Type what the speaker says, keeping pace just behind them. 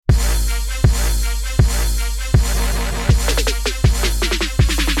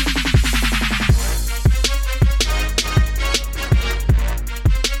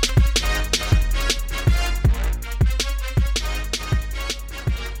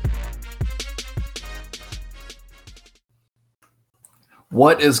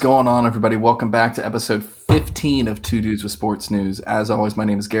What is going on, everybody? Welcome back to episode 15 of Two Dudes with Sports News. As always, my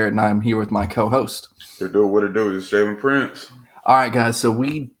name is Garrett, and I'm here with my co-host. What it do? It's Jalen Prince. All right, guys. So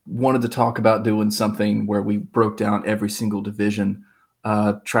we wanted to talk about doing something where we broke down every single division,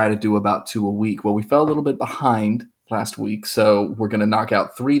 try to do about 2 a week. Well, we fell a little bit behind last week, so we're going to knock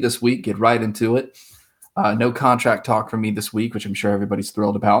out 3 this week, get right into it. No contract talk from me this week, which I'm sure everybody's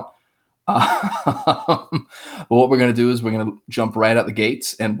thrilled about. But what we're going to do is we're going to jump right out the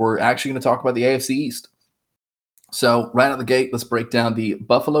gates, and we're actually going to talk about the AFC East. So right out the gate, let's break down the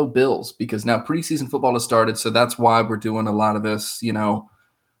Buffalo Bills, because now preseason football has started, so that's why we're doing a lot of this,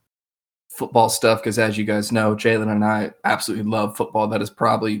 football stuff, because as you guys know, Jalen and I absolutely love football. That is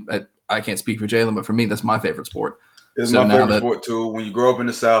probably, I can't speak for Jalen, but for me, that's my favorite sport. It's my favorite sport too. When you grow up in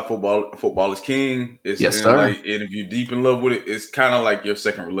the South, football is king. Yes, sir. And if you're deep in love with it, it's kind of like your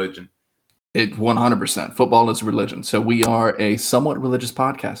second religion. It 100%. Football is religion. So we are a somewhat religious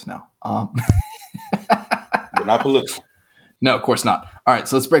podcast now. But not political. No, of course not. All right,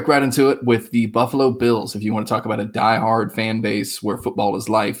 so let's break right into it with the Buffalo Bills. If you want to talk about a diehard fan base where football is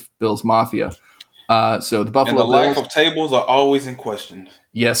life, Bills Mafia. So the Buffalo Bills. And the life of tables are always in question.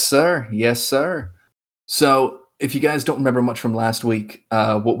 Yes, sir. Yes, sir. So if you guys don't remember much from last week,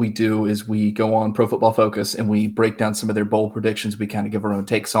 what we do is we go on Pro Football Focus and we break down some of their bold predictions. We kind of give our own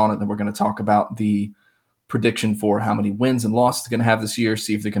takes on it. Then we're going to talk about the prediction for how many wins and losses they're going to have this year,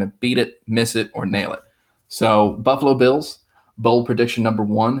 see if they're going to beat it, miss it, or nail it. So Buffalo Bills, bold prediction number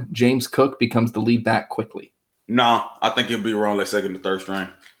 1, James Cook becomes the lead back quickly. No, I think he'll be around like second or third string.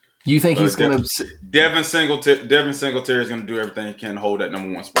 You think he's going to – Devin Singletary is going to do everything he can to hold that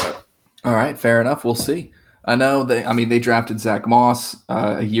number 1 spot. All right, fair enough. We'll see. I know they drafted Zach Moss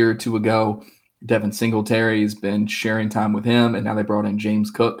a year or 2 ago. Devin Singletary has been sharing time with him, and now they brought in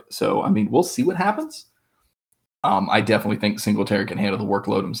James Cook. So, we'll see what happens. I definitely think Singletary can handle the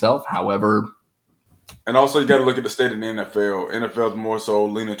workload himself. However, and also you got to look at the state of the NFL. NFL is more so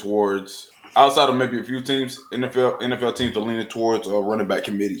leaning towards, outside of maybe a few teams, NFL teams are leaning towards a running back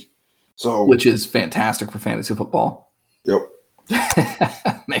committee. So, which is fantastic for fantasy football. Yep.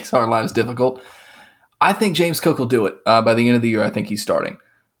 Makes our lives difficult. I think James Cook will do it. By the end of the year, I think he's starting.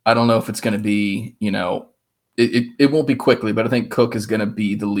 I don't know if it's going to be, it won't be quickly, but I think Cook is going to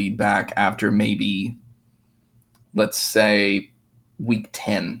be the lead back after maybe, let's say, week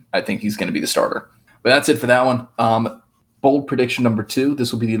 10. I think he's going to be the starter. But that's it for that one. Bold prediction number 2,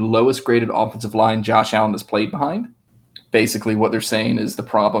 this will be the lowest graded offensive line Josh Allen has played behind. Basically, what they're saying is the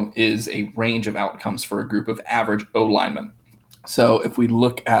problem is a range of outcomes for a group of average O-linemen. So if we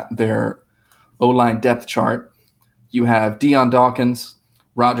look at their O-line depth chart, you have Deion Dawkins,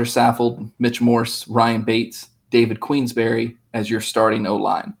 Roger Saffold, Mitch Morse, Ryan Bates, David Queensberry as your starting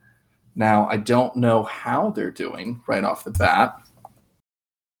O-line. Now, I don't know how they're doing right off the bat.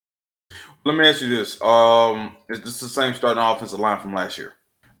 Let me ask you this. Is this the same starting offensive line from last year?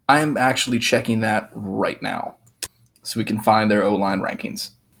 I'm actually checking that right now so we can find their O-line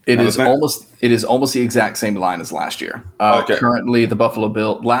rankings. It is almost the exact same line as last year. Okay. Currently,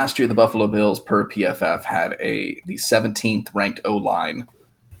 last year the Buffalo Bills per PFF had the 17th ranked O-line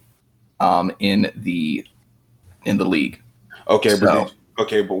in the league. Okay, but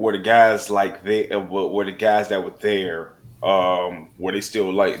were the guys that were there? Were they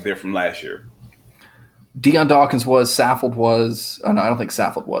still like there from last year? Deion Dawkins was, Saffold was. Oh no, I don't think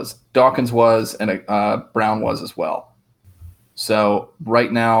Saffold was. Dawkins was, and Brown was as well. So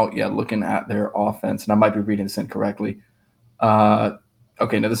right now, looking at their offense, and I might be reading this incorrectly.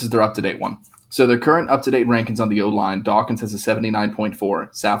 Okay, no, this is their up-to-date one. So their current up-to-date rankings on the O-line, Dawkins has a 79.4,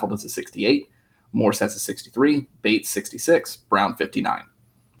 Saffold has a 68, Morse has a 63, Bates 66, Brown 59.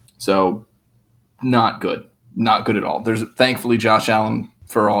 So not good. Not good at all. There's thankfully Josh Allen,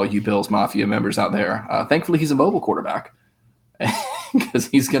 for all you Bills Mafia members out there, thankfully he's a mobile quarterback because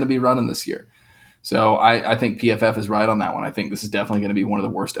he's going to be running this year. So I think PFF is right on that one. I think this is definitely going to be one of the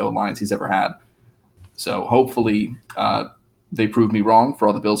worst O-lines he's ever had. So hopefully they prove me wrong for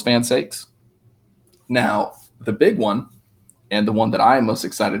all the Bills fans' sakes. Now, the big one, and the one that I'm most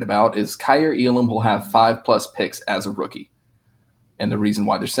excited about, is Kyer Elam will have 5+ picks as a rookie. And the reason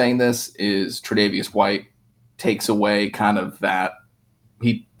why they're saying this is Tre'Davious White takes away kind of that.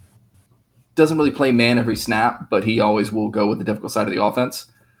 He doesn't really play man every snap, but he always will go with the difficult side of the offense.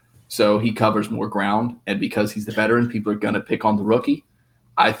 So he covers more ground, and because he's the veteran, people are going to pick on the rookie.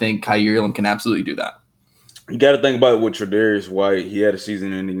 I think Kyer Elam can absolutely do that. You got to think about it with Tre'Davious White. He had a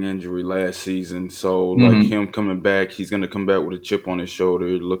season-ending injury last season, so like him coming back, he's going to come back with a chip on his shoulder,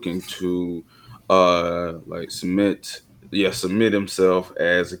 looking to cement submit himself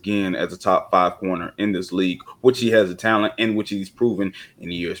as a top 5 corner in this league, which he has the talent and which he's proven in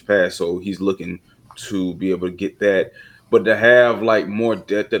the years past. So he's looking to be able to get that. But to have like more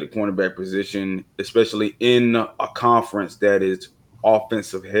depth at the cornerback position, especially in a conference that is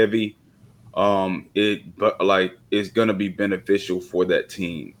offensive heavy, it's gonna be beneficial for that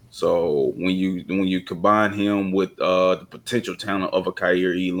team. So when you combine him with the potential talent of a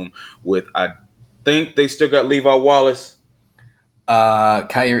Kyer Elam, with I think they still got Levi Wallace.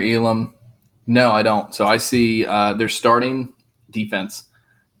 Kyer Elam, no, I don't. So I see their starting defense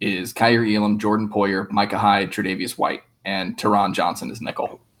is Kyer Elam, Jordan Poyer, Micah Hyde, Tre'Davious White, and Teron Johnson is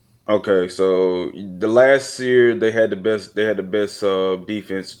nickel. Okay, so the last year they had the best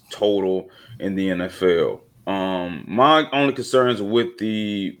defense total in the NFL. My only concerns with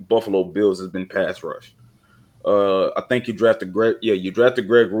the Buffalo Bills has been pass rush. I think you drafted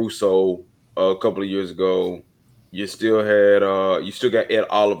Greg Rousseau a couple of years ago. You still got Ed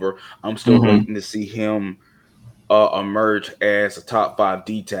Oliver. I'm still waiting to see him emerge as a top 5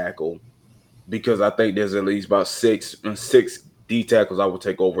 D tackle, because I think there's at least about six D tackles I would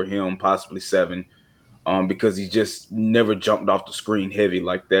take over him, possibly 7, because he just never jumped off the screen heavy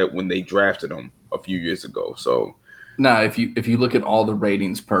like that when they drafted him a few years ago. So now, if you look at all the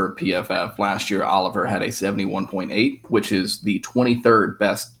ratings per PFF last year, Oliver had a 71.8, which is the 23rd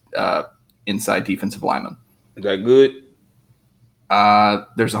best inside defensive lineman. Is that good?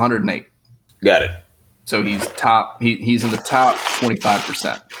 There's 108. Got it. So he's top. He's in the top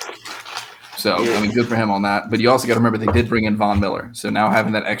 25%. So, I mean, good for him on that. But you also got to remember they did bring in Von Miller. So now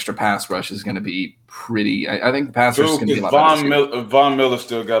having that extra pass rush is going to be pretty – I think the pass rush is going to be a lot better. Von Miller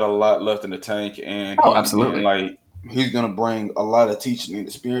still got a lot left in the tank. And absolutely. And he's going to bring a lot of teaching and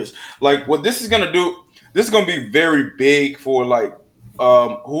experience. Like, what this is going to do – this is going to be very big for,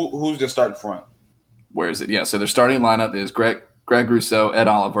 who's the starting front? Where is it? Yeah, so their starting lineup is Greg Rousseau, Ed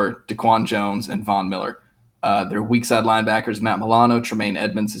Oliver, Daquan Jones, and Von Miller. Their weak side linebackers, Matt Milano, Tremaine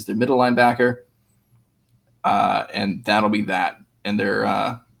Edmonds is their middle linebacker. And that'll be that. And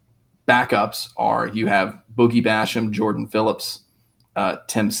their backups are you have Boogie Basham, Jordan Phillips,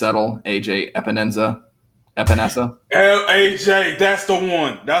 Tim Settle, AJ Epinesa. AJ, that's the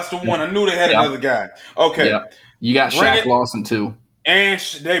one. That's the one. I knew they had another guy. Okay. Yeah. You got Shaq Lawson too. And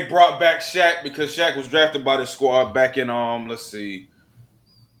they brought back Shaq because Shaq was drafted by the squad back in let's see.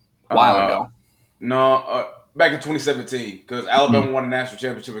 A while ago. No, back in 2017, because Alabama won the national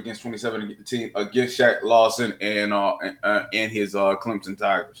championship against 2017 against Shaq Lawson and his Clemson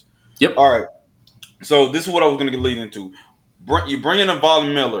Tigers. Yep. All right. So this is what I was going to lead into. You bring in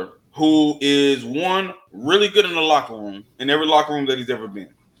Von Miller, who is really good in the locker room, in every locker room that he's ever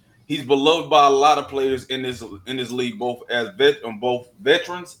been. He's beloved by a lot of players in this league, both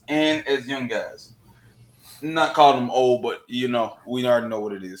veterans and as young guys. Not calling them old, but we already know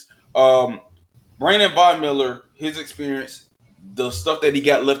what it is. Brandon Von Miller, his experience, the stuff that he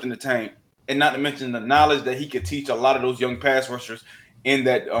got left in the tank, and not to mention the knowledge that he could teach a lot of those young pass rushers in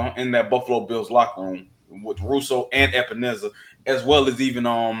that Buffalo Bills locker room with Russo and Epinesa, as well as even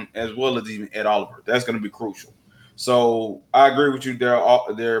Ed Oliver. That's going to be crucial. So I agree with you.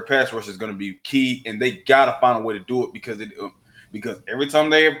 Their pass rush is going to be key, and they got to find a way to do it because every time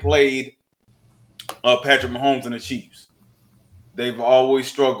they have played Patrick Mahomes and the Chiefs, they've always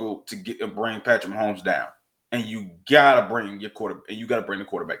struggled to bring Patrick Mahomes down, and you gotta bring your quarterback, and you gotta bring the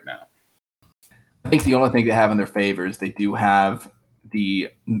quarterback down. I think the only thing they have in their favor is they do have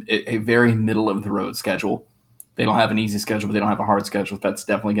a very middle of the road schedule. They don't have an easy schedule, but they don't have a hard schedule. That's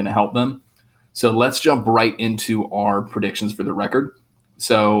definitely going to help them. So let's jump right into our predictions for the record.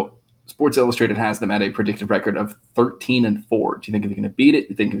 So Sports Illustrated has them at a predicted record of 13-4. Do you think they're going to beat it?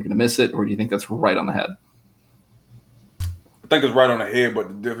 Do you think they're going to miss it? Or do you think that's right on the head? I think it's right on the head,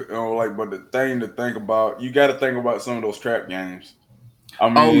 but the thing to think about, you got to think about some of those trap games.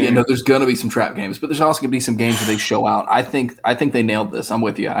 There's going to be some trap games, but there's also going to be some games where they show out. I think they nailed this. I'm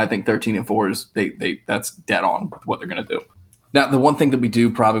with you. I think 13-4 is that's dead on with what they're going to do. Now, the one thing that we do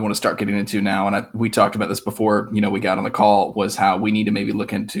probably want to start getting into now, and we talked about this before, we got on the call, was how we need to maybe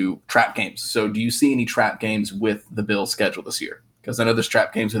look into trap games. So do you see any trap games with the Bills' schedule this year? Because I know there's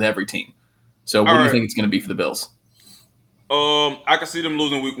trap games with every team. So what do you think it's going to be for the Bills? I can see them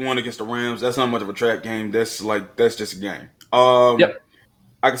losing week 1 against the Rams. That's not much of a trap game. That's just a game. Yep.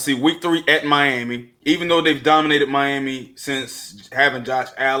 I can see week 3 at Miami. Even though they've dominated Miami since having Josh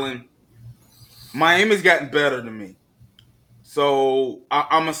Allen, Miami's gotten better than me. So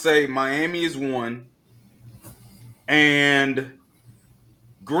I'm going to say Miami is 1. And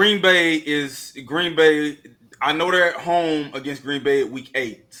Green Bay. I know they're at home against Green Bay at week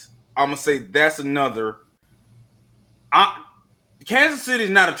 8. I'm going to say that's another. Kansas City is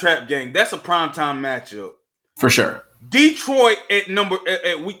not a trap game. That's a primetime matchup. For sure. Detroit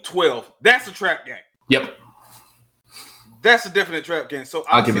at week 12. That's a trap game. Yep. That's a definite trap game. So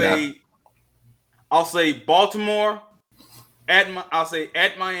I'll say Baltimore I'll say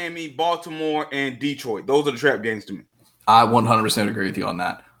at Miami, Baltimore, and Detroit. Those are the trap games to me. I 100% agree with you on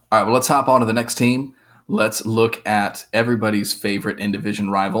that. All right, well, let's hop on to the next team. Let's look at everybody's favorite in-division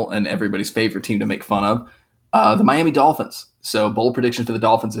rival and everybody's favorite team to make fun of, the Miami Dolphins. So bold prediction for the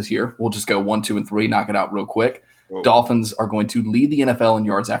Dolphins this year. We'll just go 1, 2, and 3, knock it out real quick. Whoa. Dolphins are going to lead the NFL in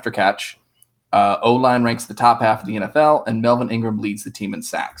yards after catch. O-line ranks the top half of the NFL, and Melvin Ingram leads the team in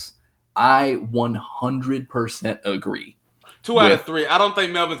sacks. I 100% agree. 2 out of 3. I don't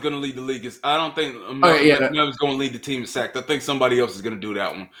think Melvin's going to lead the league. I don't think Melvin's going to lead the team in sacks. I think somebody else is going to do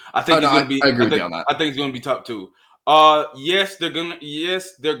that one. I think he's going to be. I agree with you on that. I think he's going to be top 2. Yes, they're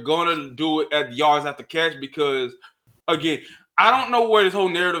gonna do it at yards after catch because, again, I don't know where this whole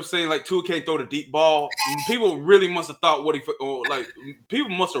narrative saying like Tua can't throw the deep ball. People really must have thought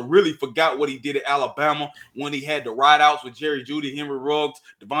people must have really forgot what he did at Alabama when he had the rideouts with Jerry Jeudy, Henry Ruggs,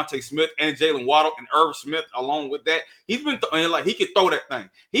 Devontae Smith, and Jalen Waddle and Irv Smith. Along with that, he's been he could throw that thing.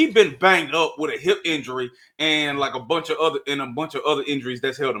 He's been banged up with a hip injury and like a bunch of other injuries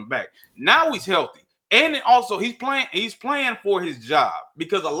that's held him back. Now he's healthy. And also, he's playing for his job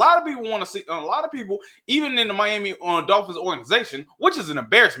because a lot of people, even in the Miami Dolphins organization, which is an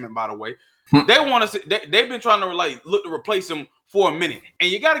embarrassment, by the way, they want to see. They've been trying to look to replace him for a minute, and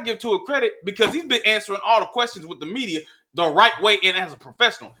you got to give Tua credit because he's been answering all the questions with the media the right way and as a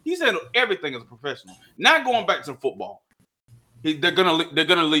professional. He's handled everything as a professional. Now going back to football, they're gonna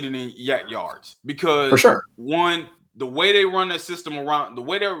lead it in yards because for sure. One. The way they run their system around, Tua,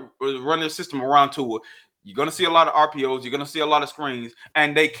 you're going to see a lot of RPOs. You're going to see a lot of screens,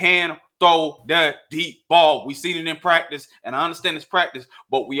 and they can throw that deep ball. We've seen it in practice, and I understand it's practice,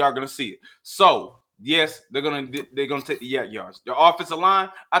 but we are going to see it. So, yes, they're going to take the yards. Their offensive line,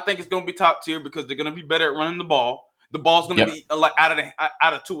 I think it's going to be top tier because they're going to be better at running the ball. The ball's going to be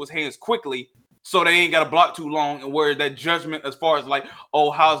out of Tua's hands quickly, so they ain't got to block too long. And where that judgment as far as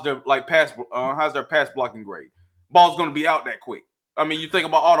how's their pass blocking grade. Ball's going to be out that quick. I mean, you think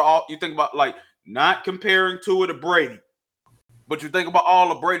about not comparing Tua to Brady, but you think about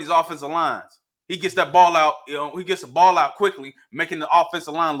all of Brady's offensive lines. He gets that ball out. He gets the ball out quickly, making the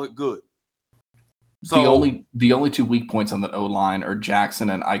offensive line look good. So the only 2 weak points on the O line are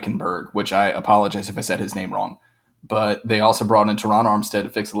Jackson and Eichenberg, which I apologize if I said his name wrong. But they also brought in Teron Armstead to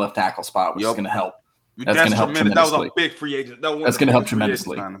fix the left tackle spot, which is going to help. That's going to help tremendously. That was a big free agent. That's going to help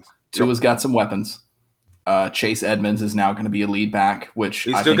tremendously. Tua's got some weapons. Chase Edmonds is now going to be a lead back, which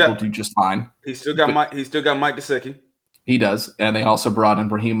I think will do just fine. He's still got Mike Gesicki. He does, and they also brought in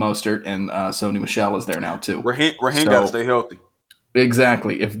Raheem Mostert and Sony Michel is there now too. Raheem got to stay healthy.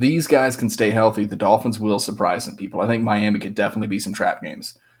 Exactly. If these guys can stay healthy, the Dolphins will surprise some people. I think Miami could definitely be some trap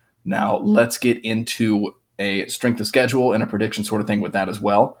games. Now let's get into a strength of schedule and a prediction sort of thing with that as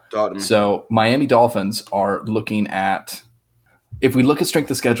well. So Miami Dolphins are looking at. If we look at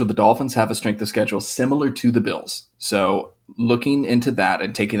strength of schedule, the Dolphins have a strength of schedule similar to the Bills. So looking into that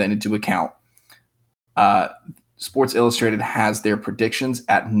and taking that into account, Sports Illustrated has their predictions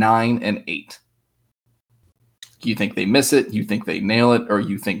at 9 and 8. You think they miss it? You think they nail it? Or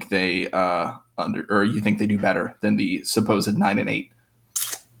you think they you think they do better than the supposed 9 and 8?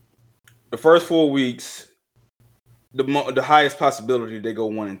 The first 4 weeks, the highest possibility they go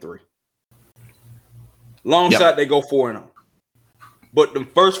 1 and 3. Long shot they go 4 and 0. But the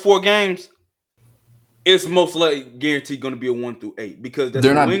first 4 games, it's most likely guaranteed going to be a 1 through 8 because that's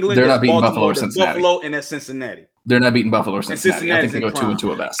New England, they're not beating Baltimore, Buffalo or Cincinnati. Buffalo, and that's Cincinnati. They're not beating Buffalo or Cincinnati. I think they go 2 and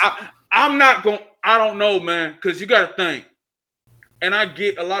 2 at best. I'm not going. I don't know, man, because you got to think. And I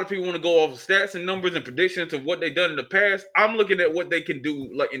get a lot of people want to go off of stats and numbers and predictions of what they've done in the past. I'm looking at what they can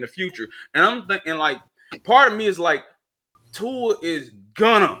do in the future, and I'm thinking part of me is Tua is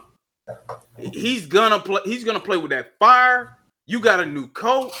he's gonna play with that fire. You got a new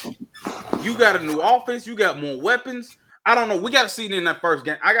coach. You got a new offense. You got more weapons. I don't know. We got to see it in that first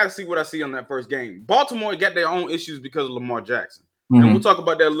game. I got to see what I see on that first game. Baltimore got their own issues because of Lamar Jackson. Mm-hmm. And we'll talk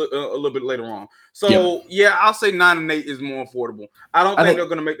about that a little bit later on. So, I'll say 9 and 8 is more affordable. I don't think they're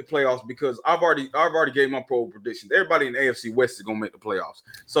going to make the playoffs because I've already gave my pro predictions. Everybody in the AFC West is going to make the playoffs.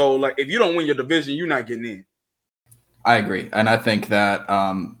 So, if you don't win your division, you're not getting in. I agree. And I think that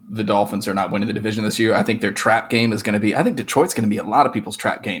the Dolphins are not winning the division this year. I think their trap game is going to be – I think Detroit's going to be a lot of people's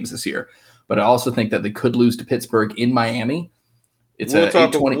trap games this year. But I also think that they could lose to Pittsburgh in Miami. It's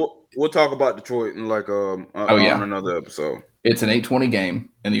we'll talk about Detroit in on another episode. It's an 8:20 game,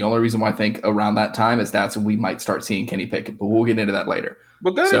 and the only reason why I think around that time is that's when we might start seeing Kenny Pickett, but we'll get into that later.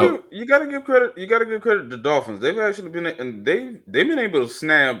 But you gotta give credit. You gotta give credit to the Dolphins. They've actually been and they've been able to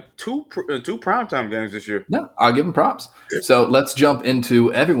snap two primetime games this year. No, I'll give them props. So let's jump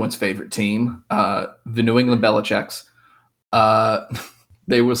into everyone's favorite team, the New England Belichicks.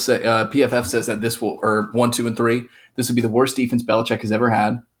 They will say PFF says that this will 1, 2, and 3. This would be the worst defense Belichick has ever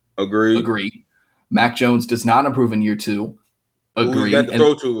had. Agreed. Mac Jones does not improve in year 2. Agreed. Got to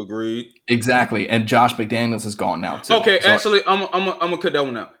throw to. Agreed. Exactly. And Josh McDaniels is gone now too. Okay, so, actually, I'm gonna cut that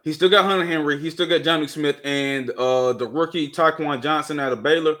one out. He still got Hunter Henry. He still got Johnny Smith and the rookie Tyquan Johnson out of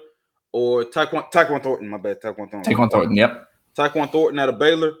Baylor, or Tyquan Thornton. My bad, Tyquan Thornton. Yep. Tyquan Thornton out of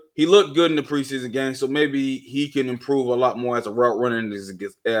Baylor. He looked good in the preseason game, so maybe he can improve a lot more as a route runner and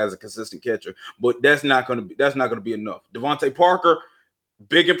as a consistent catcher. But that's not gonna be enough. Devontae Parker,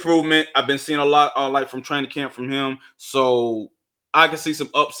 big improvement. I've been seeing a lot like from training camp from him. So I can see some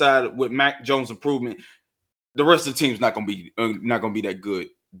upside with Mac Jones' improvement. The rest of the team's not gonna be that good.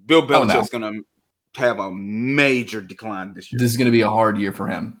 Bill Belichick's gonna have a major decline this year. This is gonna be a hard year for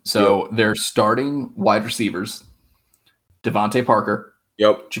him. So they're starting wide receivers: Devontae Parker,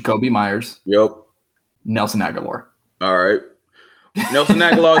 Jacoby Myers, Nelson Aguilar. All right. Nelson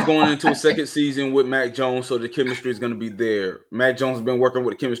Aguilar is going into a second season with Mac Jones, so the chemistry is going to be there. Mac Jones has been working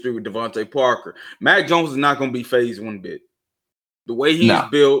with the chemistry with Devontae Parker. Mac Jones is not going to be phased one bit. The way he's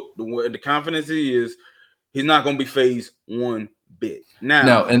built, the confidence he is, he's not going to be phased one bit.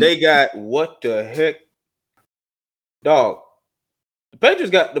 Now, they got what the heck? Dog. The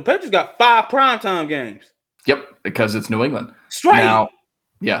Patriots got 5 primetime games. Yep, because it's New England. Straight. Now,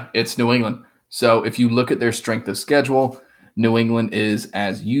 it's New England. So if you look at their strength of schedule, New England is,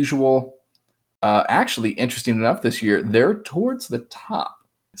 as usual, actually, interesting enough this year, they're towards the top.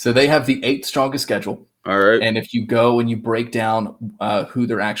 So they have the 8th strongest schedule. All right. And if you go and you break down who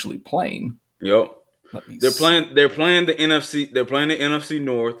they're actually playing. They're playing the NFC. They're playing the NFC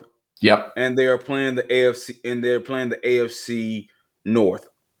North. Yep. And they are playing the AFC. And they're playing the AFC North.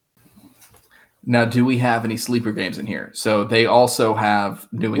 Now, do we have any sleeper games in here? So they also have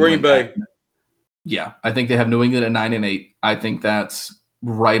New England. Green Bay. Yeah, I think they have New England at 9-8. I think that's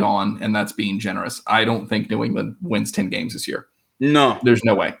right on, and that's being generous. I don't think New England wins 10 games this year. No, there's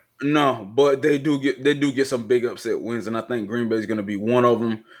no way. No, but they do get some big upset wins, and I think Green Bay is going to be one of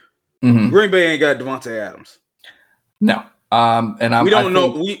them. Mm-hmm. Green Bay ain't got Devontae Adams. No, and we don't know.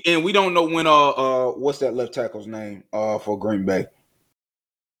 We don't know when. What's that left tackle's name? For Green Bay.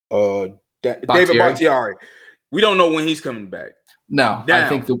 David Bakhtiari. We don't know when he's coming back. No, I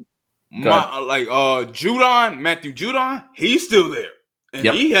think Matthew Judon, he's still there, and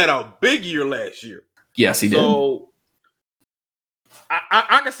he had a big year last year. Yes, he did. So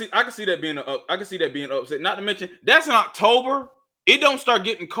I can see that being upset. Not to mention that's in October. It don't start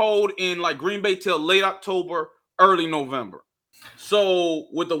getting cold in like Green Bay till late October, early November. So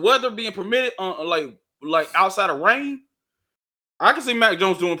with the weather being permitted on like outside of rain, I can see Mac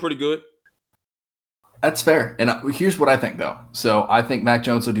Jones doing pretty good. That's fair. And here's what I think, though. So I think Mac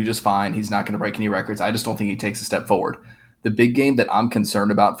Jones will do just fine. He's not going to break any records. I just don't think he takes a step forward. The big game that I'm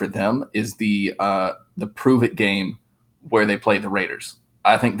concerned about for them is the prove-it game where they play the Raiders.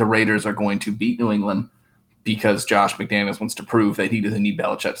 I think the Raiders are going to beat New England because Josh McDaniels wants to prove that he doesn't need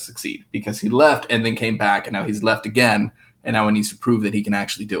Belichick to succeed, because he left and then came back, and now he's left again, and now he needs to prove that he can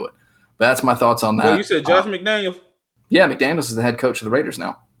actually do it. But that's my thoughts on that. Well, you said Josh McDaniels? Yeah, McDaniels is the head coach of the Raiders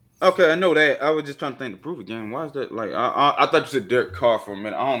now. Okay, I know that. I was just trying to think to prove it game. Why is that? Like, I thought you said Derek Carr for a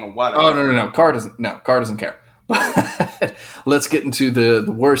minute. I don't know why. No. Carr doesn't care. Let's get into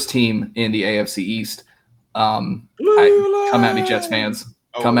the worst team in the AFC East. Come at me, Jets fans.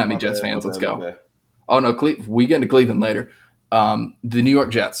 Let's go. Oh no, we get into Cleveland later. The New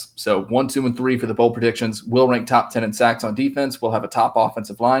York Jets. So 1, 2, and 3 for the bold predictions. Will rank top 10 in sacks on defense. We'll have a top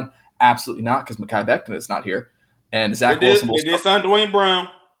offensive line. Absolutely not, because Mekhi Becton is not here. And Zach Wilson will. They did sign Dwayne Brown.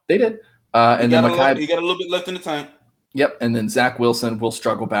 They did. He got a little bit left in the tank. Yep. And then Zach Wilson will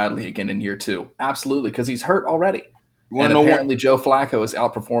struggle badly again in year 2. Absolutely, because he's hurt already. And apparently Joe Flacco is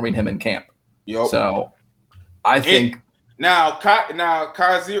outperforming him in camp. Yep. So I think now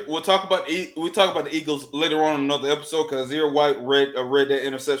Kaiser, we'll talk about the Eagles later on in another episode, because Kaiser White read that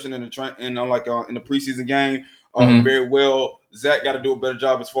interception in the preseason game very well. Zach got to do a better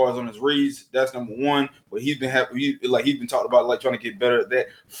job as far as on his reads. That's number one. But he's been talking about trying to get better at that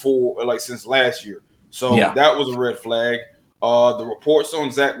since last year. So that was a red flag. The reports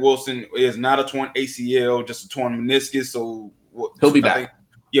on Zach Wilson is not a torn ACL, just a torn meniscus. So he'll be back.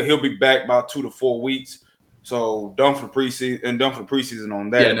 He'll be back about 2 to 4 weeks. So done for the preseason on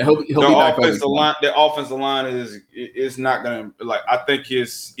that. Yeah, and he'll be back by week one. The offensive line is not gonna like. I think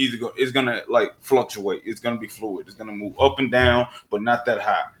it's gonna like fluctuate. It's gonna be fluid. It's gonna move up and down, but not that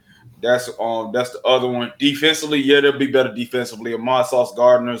high. That's the other one. Defensively, yeah, they'll be better defensively. Ahmad Sauce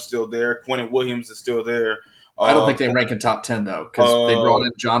Gardner is still there. Quentin Williams is still there. I don't think they rank in top 10 though, because they brought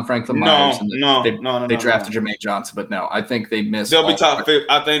in John Franklin Myers and they drafted Jermaine Johnson, but no, I think they missed. They'll be top 5.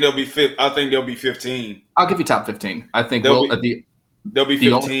 I think they'll be 15. I'll give you top 15. I think they'll be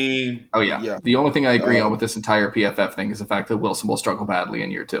 15. The only thing I agree on with this entire PFF thing is the fact that Wilson will struggle badly in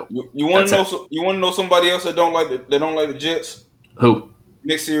year 2. You want to know somebody else that don't like the Jets? Who?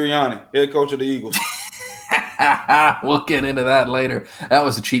 Nick Sirianni, head coach of the Eagles. We'll get into that later. That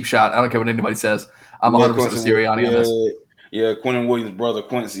was a cheap shot. I don't care what anybody says. I'm 100% Sirianni on this. Yeah, Quentin Williams' brother,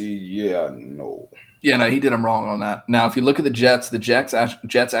 Quincy. Yeah, no. Yeah, no, he did him wrong on that. Now, if you look at the Jets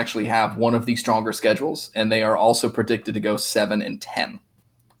actually have one of the stronger schedules, and they are also predicted to go 7-10.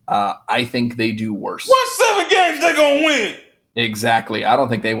 I think they do worse. What 7 games they gonna win? Exactly. I don't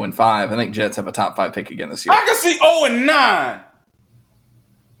think they win 5. I think Jets have a top 5 pick again this year. I can see 0-9,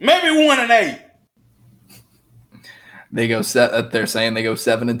 maybe 1-8. They go they're saying they go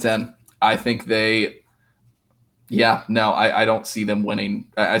 7-10. I think I don't see them winning.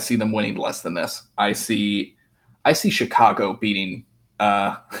 I see them winning less than this. I see Chicago beating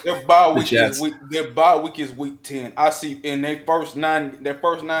their bye week Jets. Their bye week is week 10. I see in their first 9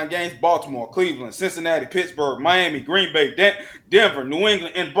 games: Baltimore, Cleveland, Cincinnati, Pittsburgh, Miami, Green Bay, Denver, New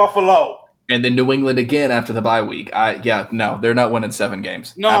England, and Buffalo. And then New England again after the bye week. No, they're not winning 7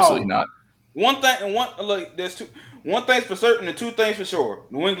 games. No, absolutely not. There's one thing's for certain and 2 things for sure.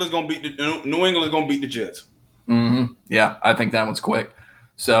 New England's gonna beat the Jets. Mm-hmm. Yeah, I think that one's quick.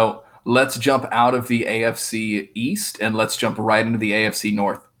 So let's jump out of the AFC East and let's jump right into the AFC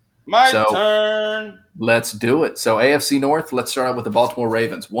North. My turn. Let's do it. So AFC North, let's start out with the Baltimore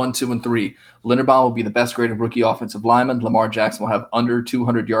Ravens, 1, 2, and 3. Linderbaum will be the best graded rookie offensive lineman. Lamar Jackson will have under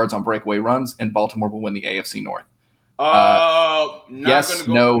 200 yards on breakaway runs, and Baltimore will win the AFC North. Yes,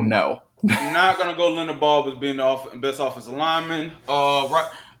 no. I'm not gonna go Linderbaum as being the best offensive lineman. Right.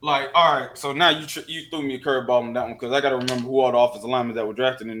 Like, all right, so now you threw me a curveball on that one because I got to remember who all the offensive linemen that were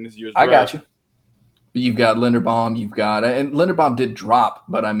drafted in this year's draft. I got you. You've got Linderbaum. And Linderbaum did drop,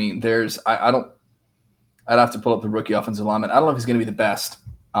 but I mean, I'd have to pull up the rookie offensive lineman. I don't know if he's going to be the best,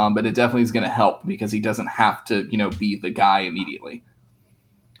 but it definitely is going to help because he doesn't have to, be the guy immediately.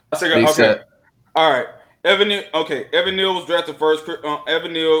 Okay. All right. Evan Neal was drafted first.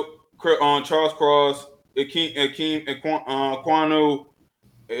 Evan Neal, Charles Cross, Akeem Kwanu,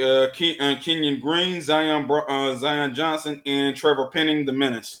 Kenyon Green, Zion Johnson, and Trevor Penning, the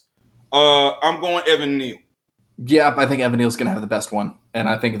menace. I'm going Evan Neal. Yeah, I think Evan Neal's going to have the best one. And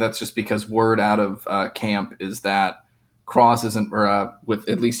I think that's just because word out of camp is that Cross isn't, or with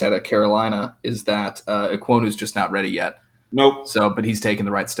at least out of Carolina, is that Ekwonu's just not ready yet. Nope. So, but he's taking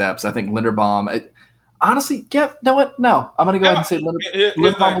the right steps. I think Linderbaum, honestly, you know what? No, I'm going to go ahead and say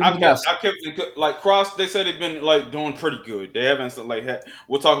Linderbaum will be the best. I kept like Cross. They said they've been like doing pretty good. They haven't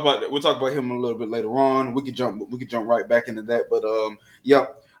we'll talk about him a little bit later on. We could jump right back into that. But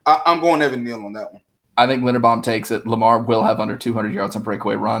I'm going Evan Neal on that one. I think Linderbaum takes it. Lamar will have under 200 yards on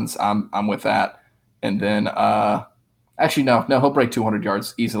breakaway runs. I'm with that. And then actually no, he'll break 200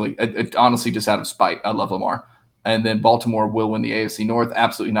 yards easily. It honestly, just out of spite. I love Lamar. And then Baltimore will win the AFC North.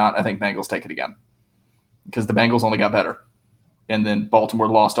 Absolutely not. I think Bengals take it again because the Bengals only got better. And then Baltimore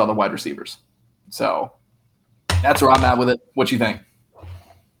lost all the wide receivers. So that's where I'm at with it. What you think?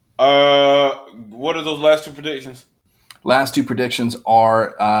 What are those last 2 predictions? Last 2 predictions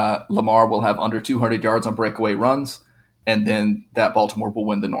are Lamar will have under 200 yards on breakaway runs, and then that Baltimore will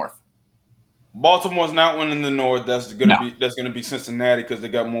win the North. Baltimore's not winning the North. That's gonna be Cincinnati because they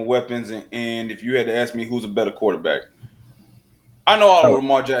got more weapons. And if you had to ask me who's a better quarterback, I know all the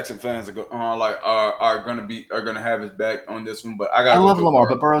Lamar Jackson fans are gonna have his back on this one. But I love Lamar,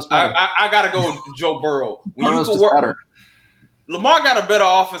 but Burrow's better. I gotta go with Joe Burrow. Burrow's just better. Lamar got a better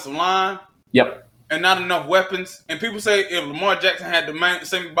offensive line. Yep. And not enough weapons. And people say if Lamar Jackson had the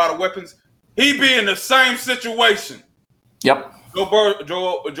same amount of weapons, he'd be in the same situation. Yep.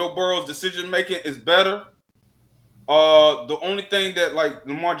 Joe Burrow's decision making is better. The only thing that like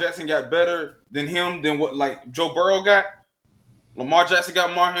Lamar Jackson got better than what like Joe Burrow got, Lamar Jackson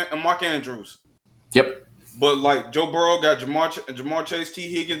got Mark Andrews. Yep. But like Joe Burrow got Jamar Chase,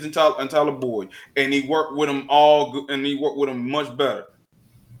 T. Higgins, and Tyler Boyd, and he worked with them all, and he worked with them much better.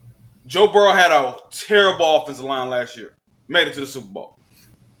 Joe Burrow had a terrible offensive line last year. Made it to the Super Bowl.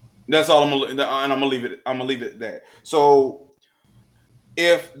 That's all I'm gonna leave it. I'm gonna leave it at that. So,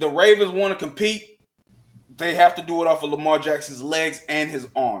 if the Ravens want to compete, they have to do it off of Lamar Jackson's legs and his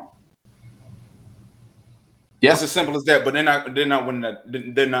arm. Yeah. It's as simple as that. But they're not winning that.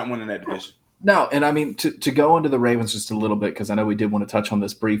 They're not winning that division. No, and I mean to go into the Ravens just a little bit, because I know we did want to touch on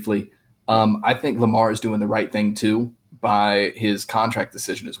this briefly. I think Lamar is doing the right thing too by his contract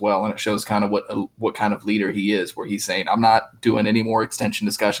decision as well, and it shows kind of what kind of leader he is, where he's saying, I'm not doing any more extension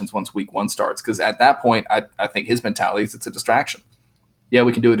discussions once week 1 starts, because at that point, I think his mentality is it's a distraction. Yeah,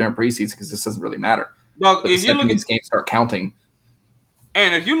 we can do it during preseason because this doesn't really matter. Well, if you look at these games start counting.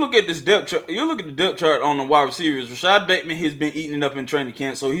 And if you look at this depth chart, you look at the depth chart on the wide receivers. Rashad Bateman has been eating it up in training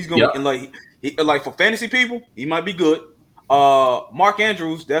camp, so he's going to like for fantasy people, he might be good. Mark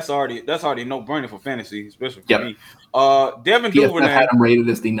Andrews, that's already no brainer for fantasy, especially for me. Devin Duvernay had him rated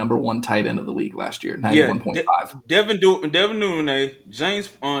as the number 1 tight end of the league last year, 91.5. Devin Duvernay, James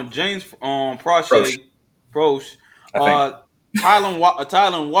Proche,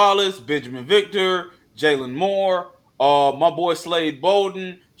 Tylen Wallace, Benjamin Victor, Jalen Moore, my boy Slade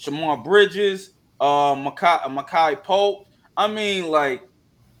Bolden, Shamar Bridges, Makai Pope. I mean, like,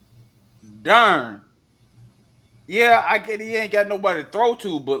 darn. Yeah, I get he ain't got nobody to throw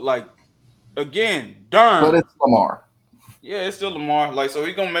to, but like, again, darn. But it's Lamar. Yeah, it's still Lamar. Like, so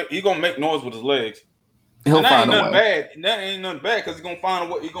he gonna make noise with his legs. He'll find a way. That ain't nothing bad because he's gonna find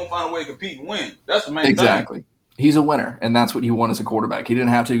a way. He's gonna find a way to compete and win. That's the main thing. Exactly. He's a winner, and that's what you want as a quarterback. He didn't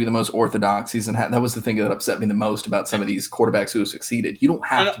have to be the most orthodox. That was the thing that upset me the most about some of these quarterbacks who have succeeded. You don't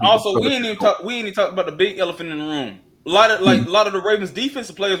have to. Also, we ain't even talk about the big elephant in the room. A lot of the Ravens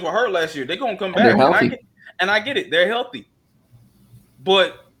defensive players were hurt last year. They're gonna come back. They're healthy. And I get it. They're healthy.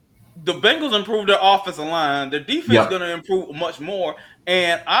 But the Bengals improved their offensive line. Their defense is going to improve much more.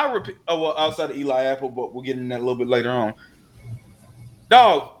 And I repeat, outside of Eli Apple, but we'll get into that a little bit later on.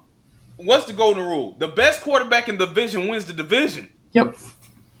 Dog, what's the golden rule? The best quarterback in the division wins the division. Yep.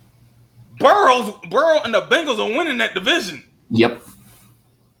 Burrow and the Bengals are winning that division. Yep.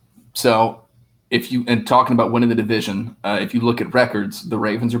 So talking about winning the division, if you look at records, the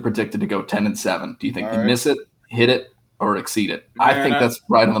Ravens are predicted to go 10-7. Do you think they miss it, hit it, or exceed it? Man, I think that's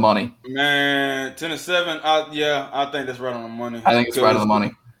right on the money. Man, 10-7. I think that's right on the money. I think it's right on the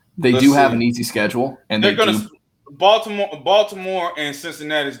money. They do have an easy schedule, and they're going to Baltimore and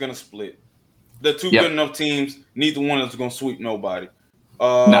Cincinnati is going to split. They're two good enough teams. Neither one is going to sweep nobody.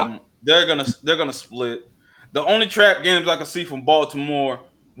 No. They're gonna split. The only trap games I can see from Baltimore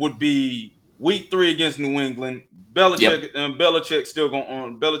would be Week 3 against New England. Belichick's still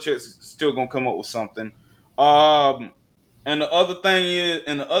gonna come up with something. And the other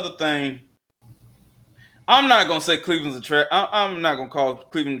thing, I'm not gonna say Cleveland's a trap. I'm not gonna call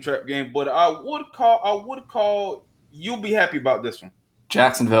Cleveland a trap game, but I would call. You'll be happy about this one.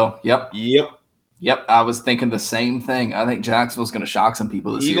 Jacksonville. Yep. I was thinking the same thing. I think Jacksonville's going to shock some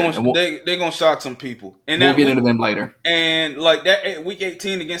people this year. They're going to shock some people. And we'll get into them later. And like that Week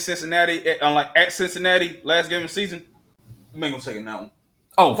 18 against Cincinnati, at Cincinnati, last game of the season, Bengals taking that one.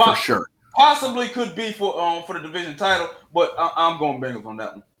 Oh, for sure. Possibly could be for the division title, but I'm going Bengals on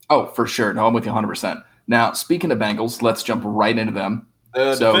that one. Oh, for sure. No, I'm with you 100%. Now, speaking of Bengals, let's jump right into them.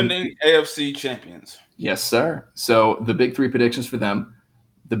 Defending AFC champions. Yes, sir. So the big 3 predictions for them.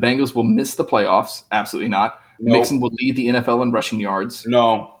 The Bengals will miss the playoffs. Absolutely not. No. Mixon will lead the NFL in rushing yards.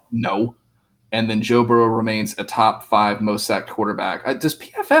 No. And then Joe Burrow remains a top 5 most sacked quarterback. Does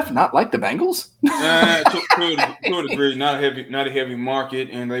PFF not like the Bengals? To a degree, not a heavy market,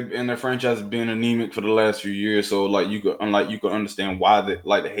 and their franchise has been anemic for the last few years. So you could understand why the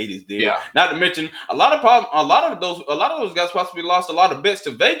hate is there. Yeah. Not to mention a lot of those guys possibly lost a lot of bets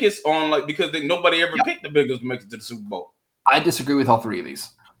to Vegas on because nobody ever picked the Bengals to make it to the Super Bowl. I disagree with all 3 of these.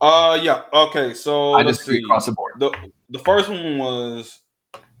 Okay. So I disagree across the board. The first one was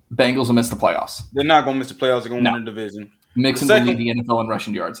Bengals will miss the playoffs. They're not going to miss the playoffs. They're going to win the division. Mixon will lead the NFL in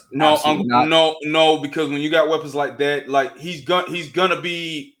rushing yards. No, because when you got weapons like that, he's gonna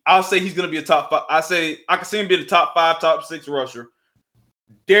be. I'll say he's gonna be a top 5. I can see him be the top 5, top 6 rusher.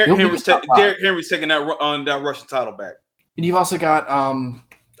 Derrick Henry's taking that rushing title back. And you've also got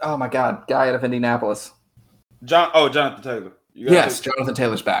oh my God, guy out of Indianapolis. Jonathan Taylor. Jonathan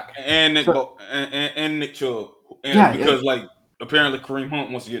Taylor's back. And Nick Nick Chubb. Apparently Kareem Hunt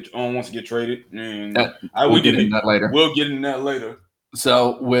wants to get traded. And we'll get into that later. We'll get into that later.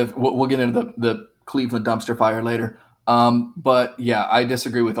 So we'll get into the Cleveland dumpster fire later. But yeah, I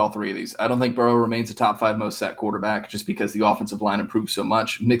disagree with all 3 of these. I don't think Burrow remains a top 5 most sacked quarterback just because the offensive line improved so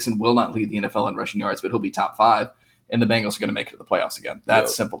much. Mixon will not lead the NFL in rushing yards, but he'll be top 5, and the Bengals are going to make it to the playoffs again.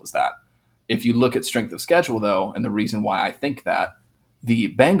 That's simple as that. If you look at strength of schedule, though, and the reason why I think that,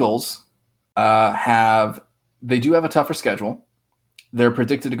 the Bengals do have a tougher schedule. They're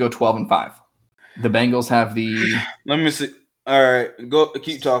predicted to go 12-5. The Bengals have the Let me see. All right, go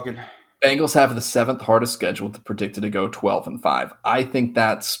keep talking. Bengals have the 7th hardest schedule, predicted to go 12-5. I think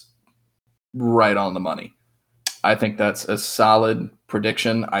that's right on the money. I think that's a solid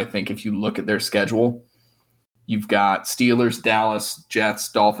prediction. I think if you look at their schedule, you've got Steelers, Dallas,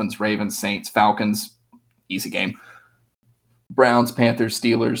 Jets, Dolphins, Ravens, Saints, Falcons, easy game. Browns, Panthers,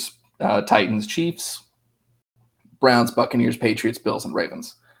 Steelers, Titans, Chiefs, Browns, Buccaneers, Patriots, Bills, and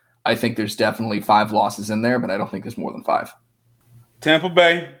Ravens. I think there's definitely 5 losses in there, but I don't think there's more than 5. Tampa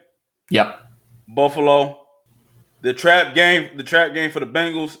Bay. Yep. Buffalo. The trap game for the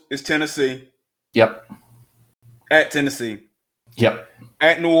Bengals is Tennessee. Yep. At Tennessee. Yep.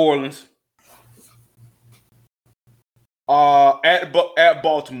 At New Orleans. At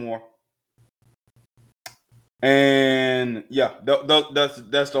Baltimore. And yeah,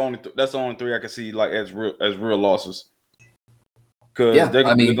 that's the only 3 I can see like as real losses. Because they're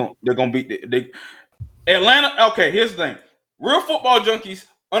gonna beat Atlanta. Okay, here's the thing: real football junkies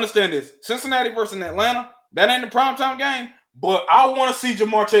understand this. Cincinnati versus Atlanta. That ain't the primetime game, but I want to see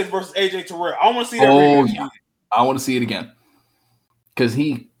Jamar Chase versus AJ Terrell. I want to see that. Oh yeah, I want to see it again because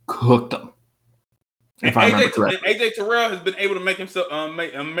he cooked them. If I remember correctly, AJ Terrell has been able to make himself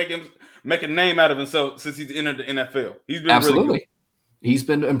make a name out of himself since he's entered the NFL. He's been absolutely. Really good. He's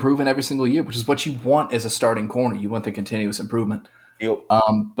been improving every single year, which is what you want as a starting corner. You want the continuous improvement. Yep.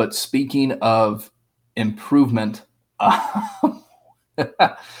 But speaking of improvement,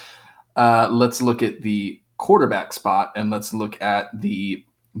 let's look at the quarterback spot and let's look at the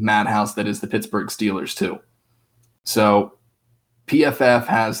madhouse that is the Pittsburgh Steelers too. So PFF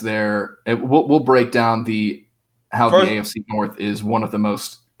has we'll break down how the AFC North is one of the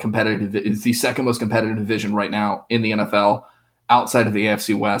most competitive, is the second most competitive division right now in the NFL outside of the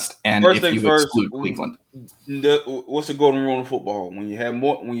AFC West. And if you exclude Cleveland. What's the golden rule in football? When you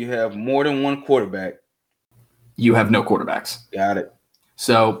have more than one quarterback, you have no quarterbacks. Got it.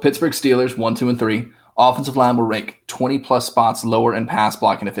 So Pittsburgh Steelers 1, 2, and 3. Offensive line will rank 20+ spots lower in pass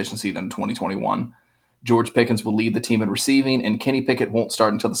blocking efficiency than 2021. George Pickens will lead the team in receiving, and Kenny Pickett won't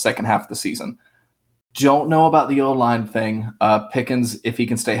start until the second half of the season. Don't know about the O-line thing. Pickens, if he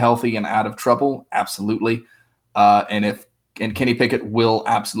can stay healthy and out of trouble, absolutely. And Kenny Pickett will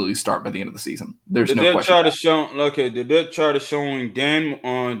absolutely start by the end of the season. There's no question. The depth chart is showing Dan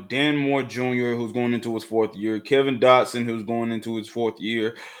Moore Jr., who's going into his 4th year, Kevin Dotson, who's going into his 4th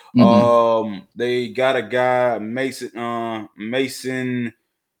year. Mm-hmm. They got a guy, Mason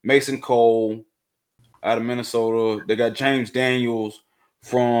Cole out of Minnesota. They got James Daniels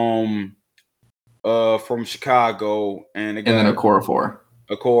from Chicago, and then Okorafor,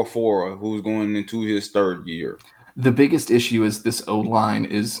 who's going into his 3rd year. The biggest issue is this O-line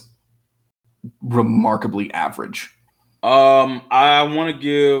is remarkably average. I want to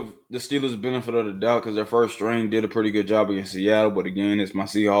give the Steelers the benefit of the doubt because their first string did a pretty good job against Seattle, but again, it's my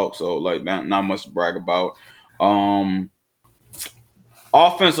Seahawks, so like not much to brag about.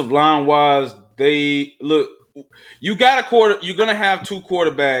 Offensive line wise, you got you're gonna have 2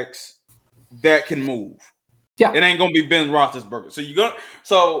 quarterbacks that can move. Yeah, it ain't gonna be Ben Roethlisberger.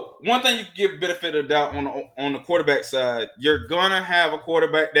 So one thing you can give benefit of the doubt on the quarterback side, you're gonna have a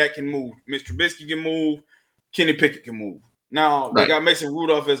quarterback that can move. Mr. Trubisky can move. Kenny Pickett can move. Now they got Mason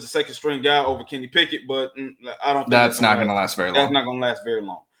Rudolph as the 2nd string guy over Kenny Pickett, but I don't think that's not gonna last very long. That's not gonna last very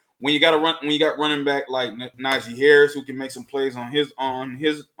long. When you got running back like Najee Harris who can make some plays on his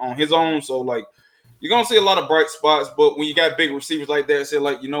own, so like you're gonna see a lot of bright spots. But when you got big receivers like that, say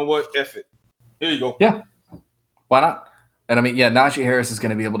like, you know what, F it. Here you go. Yeah. Why not? And I mean, yeah, Najee Harris is going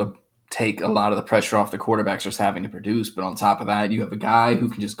to be able to take a lot of the pressure off the quarterbacks just having to produce. But on top of that, you have a guy who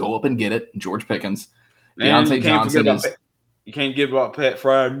can just go up and get it, George Pickens. Deontay Johnson you can't give up Pat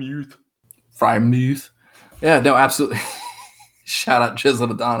Fryermuth. Yeah, no, absolutely. Shout out Chisel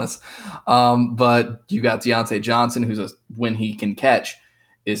Adonis. But you got Deontay Johnson, who's when he can catch,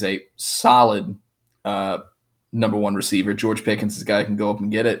 is a solid number 1 receiver. George Pickens is a guy who can go up and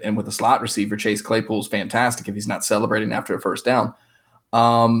get it. And with a slot receiver, Chase Claypool's fantastic if he's not celebrating after a first down.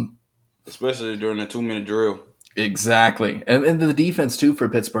 Especially during a 2-minute drill. Exactly. And the defense, too, for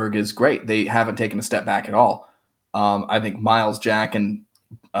Pittsburgh is great. They haven't taken a step back at all. I think Miles Jack and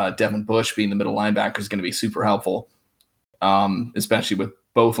Devin Bush being the middle linebacker is going to be super helpful, especially with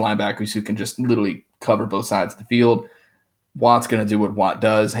both linebackers who can just literally cover both sides of the field. Watt's going to do what Watt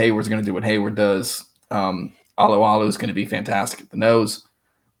does. Hayward's going to do what Hayward does. Alu is going to be fantastic at the nose.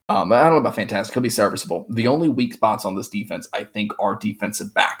 I don't know about fantastic. He'll be serviceable. The only weak spots on this defense, I think, are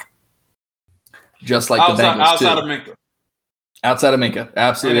defensive back. Just like the Bengals, outside of Minka. Outside of Minka.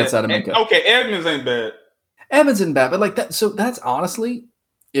 Absolutely outside of Minka. Okay, Edmonds ain't bad. Edmonds isn't bad, but like that. So that's honestly,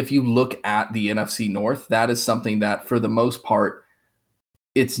 if you look at the NFC North, that is something that for the most part,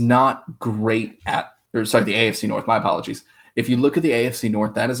 it's not great at, or sorry, the AFC North, my apologies. If you look at the AFC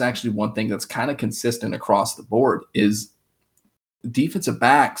North, that is actually one thing that's kind of consistent across the board is defensive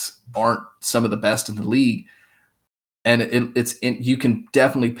backs aren't some of the best in the league. And you can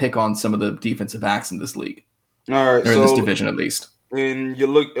definitely pick on some of the defensive backs in this league. All right. Or in this division at least. And you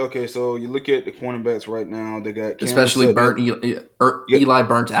look at the cornerbacks right now. They got Cameron especially Sutton. Eli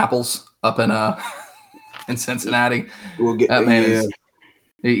Burnt Apples up in Cincinnati. We'll get that man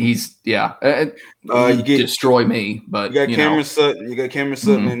he's you destroy me. But you got Cameron Sutton. You got Cameron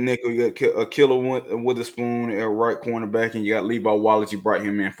Sutton and nickel. You got Killer Witherspoon at right cornerback, and you got Levi Wallace. You brought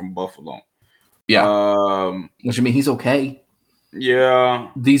him in from Buffalo. Yeah. Which I mean, he's okay. Yeah.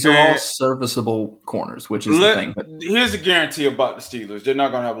 These are all serviceable corners, which is the thing. But here's a guarantee about the Steelers: they're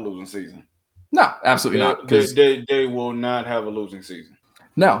not going to have a losing season. No, absolutely not. Because they will not have a losing season.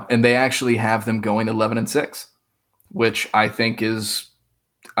 No, and they actually have them going 11-6, which I think is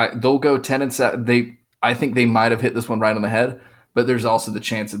they'll go 10-7. I think they might have hit this one right on the head, but there's also the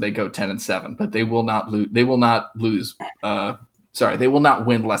chance that they go 10-7. But they will not lose. They will not lose. They will not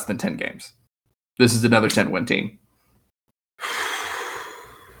win less than 10 games. This is another 10-win team.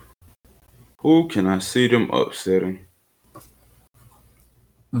 Who can I see them upsetting?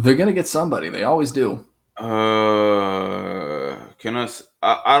 They're gonna get somebody. They always do. I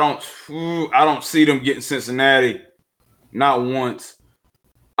don't see them getting Cincinnati. Not once.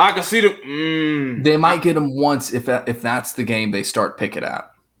 I can see them. They might get them once if that's the game they start Pickett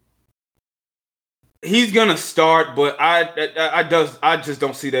at. He's gonna start, but I just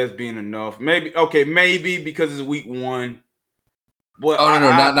don't see that as being enough. Maybe because it's week 1.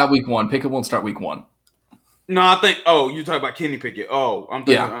 But not week 1. Pickett won't start week 1. No, I think. Oh, you talking about Kenny Pickett? Oh, I'm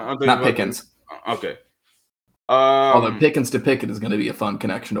thinking not Pickens. Okay. Although Pickens to Pickett is going to be a fun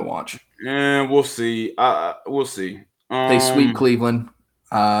connection to watch. And we'll see. We'll see. They sweep Cleveland.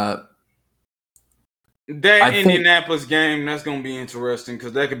 Indianapolis game, that's going to be interesting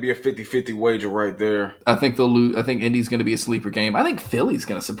because that could be a 50-50 wager right there. I think they'll lose. I think Indy's going to be a sleeper game. I think Philly's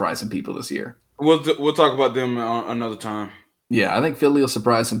going to surprise some people this year. We'll talk about them another time. Yeah, I think Philly will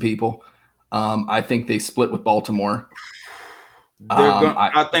surprise some people. I think they split with Baltimore.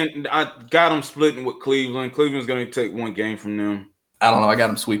 I think I got them splitting with Cleveland. Cleveland's going to take one game from them. I don't know. I got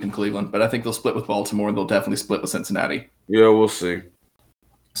them sweeping Cleveland, but I think they'll split with Baltimore. They'll definitely split with Cincinnati. Yeah, we'll see.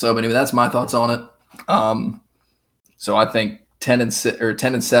 So, but anyway, that's my thoughts on it. So I think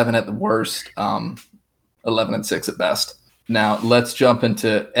 10-7 at the worst, 11-6 at best. Now let's jump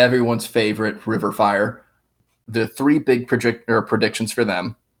into everyone's favorite River Fire. The 3 big predictions for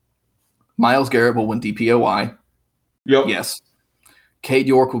them. Myles Garrett will win DPOY. Yep. Yes. Cade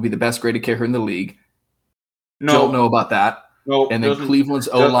York will be the best graded kicker in the league. No. Don't know about that. No. And then Cleveland's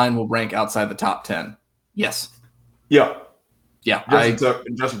O-line will rank outside the top 10. Yes. Yeah. Yeah.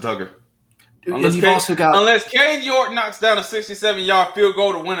 Justin Tucker. Unless Cade York knocks down a 67-yard field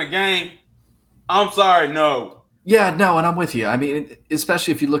goal to win a game, I'm sorry, no. Yeah, no, and I'm with you. I mean,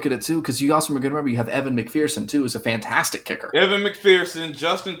 especially if you look at it, too, because you also remember you have Evan McPherson, too, who's a fantastic kicker. Evan McPherson,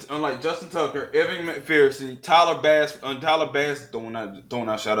 Justin Tucker, Evan McPherson, Tyler Bass, throwing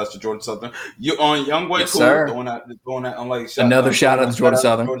out shout-outs to Jordan Southern. You on Young Boy yes, Cool, sir. throwing out another shout-out to Jordan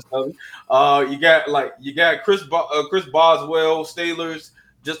Southern. You got Chris Boswell, Steelers,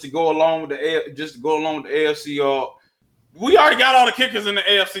 just to go along with the AFC. We already got all the kickers in the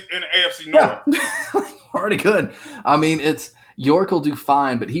AFC North. Yeah. Already good. I mean, York will do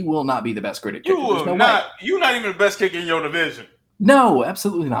fine, but he will not be the best graded kicker. You're not even the best kicker in your division. No,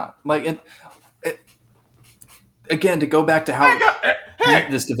 absolutely not. Again, to go back to how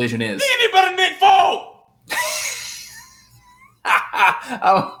this division is. He ain't better than Nick Folk. I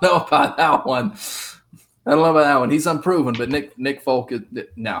don't know about that one. He's unproven, but Nick Folk is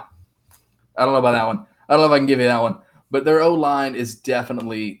no. I don't know about that one. I don't know if I can give you that one. But their O-line is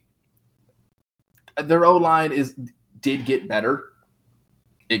definitely. Their O-line did get better.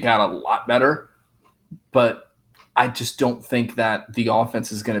 It got a lot better, but I just don't think that the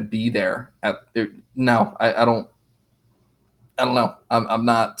offense is going to be there. No, I don't know. I'm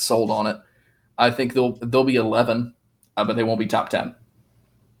not sold on it. I think they'll be 11, but they won't be top 10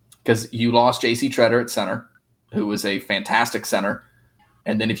 because you lost J.C. Treader at center, who was a fantastic center,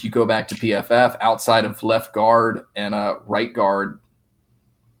 and then if you go back to PFF, outside of left guard and right guard.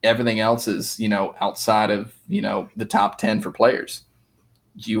 Everything else is, outside of, the top 10 for players.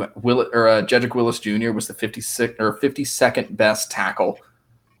 Jedrick Willis Jr. was the 52nd best tackle.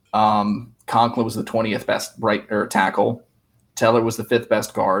 Conklin was the 20th best tackle. Teller was the 5th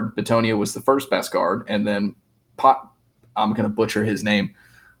best guard. Bitonio was the 1st best guard. And then I'm going to butcher his name.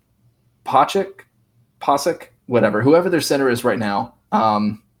 Posick, whatever, whoever their center is right now,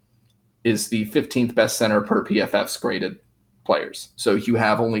 is the 15th best center per PFF's graded players. So you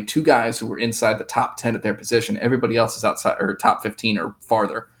have only 2 guys who are inside the top 10 at their position. Everybody else is outside or top 15 or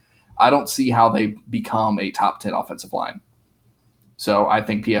farther. I don't see how they become a top 10 offensive line. So I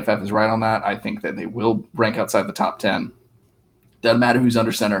think PFF is right on that. I think that they will rank outside the top 10. Doesn't matter who's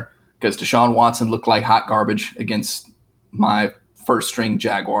under center because Deshaun Watson looked like hot garbage against my first-string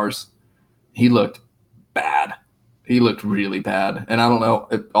Jaguars. He looked bad. He looked really bad. And I don't know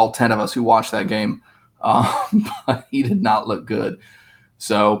if all 10 of us who watched that game, but he did not look good.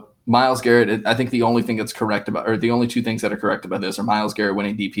 So Myles Garrett, I think the only thing that's correct about, or the only 2 things that are correct about this are Myles Garrett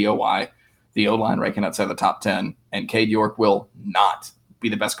winning DPOY, the O-line ranking outside the top 10, and Cade York will not be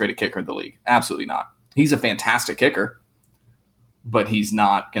the best graded kicker in the league. Absolutely not. He's a fantastic kicker, but he's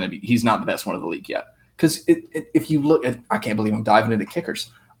not the best one of the league yet. Because if you look at, I can't believe I'm diving into kickers.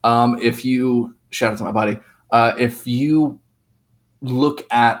 Shout out to my buddy. If you look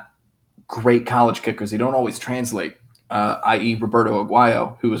at great college kickers, they don't always translate, i.e. Roberto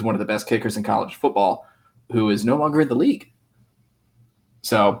Aguayo, who was one of the best kickers in college football, who is no longer in the league.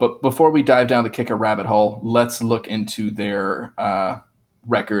 So, but before we dive down the kicker rabbit hole, let's look into their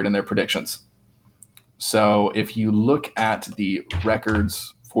record and their predictions. So if you look at the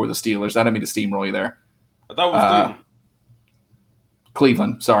records for the Steelers, I didn't mean to steamroll you there. I thought it was Cleveland.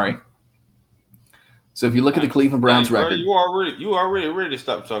 Cleveland, sorry. So if you look at the Cleveland Browns record, you already ready to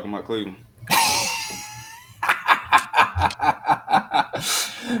stop talking about Cleveland.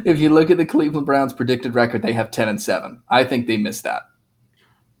 If you look at the Cleveland Browns predicted record, they have 10-7. I think they missed that.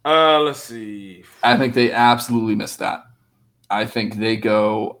 Let's see. I think they absolutely missed that. I think I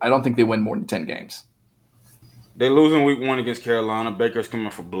don't think they win more than 10 games. They lose in week 1 against Carolina. Baker's coming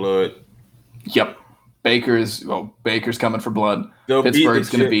for blood. Yep. Baker's coming for blood. Pittsburgh's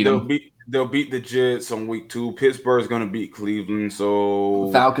going to beat them. They'll beat the Jets on week 2. Pittsburgh's going to beat Cleveland. So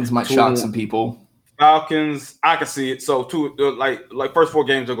Falcons might shock some people. Falcons, I can see it. So like first 4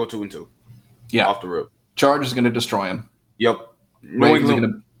 games, they'll go 2-2. Yeah, off the rip. Chargers going to destroy them. Yep. New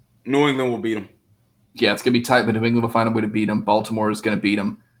England will beat them. Yeah, it's going to be tight, but New England will find a way to beat them. Baltimore is going to beat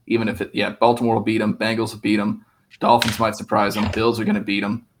them. Baltimore will beat them. Bengals will beat them. Dolphins might surprise them. Bills are going to beat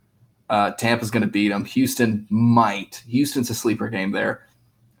them. Tampa's going to beat them. Houston's a sleeper game there.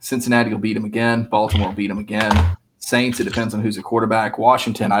 Cincinnati will beat them again. Baltimore will beat them again. Saints, it depends on who's a quarterback.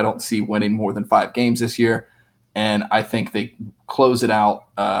 Washington, I don't see winning more than 5 games this year. And I think they close it out.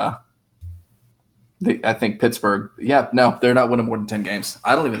 I think Pittsburgh, they're not winning more than 10 games.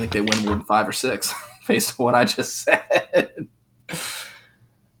 I don't even think they win more than 5 or 6 based on what I just said.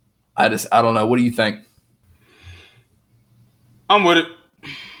 I don't know. What do you think? I'm with it.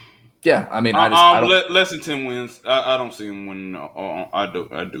 Yeah, I mean, less than 10 wins. I don't see him winning. I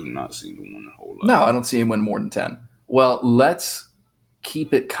do not see him winning a whole lot. No, I don't see him win more than 10. Well, let's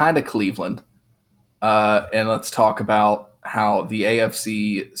keep it kind of Cleveland, and let's talk about how the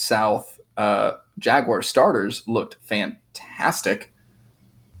AFC South Jaguar starters looked fantastic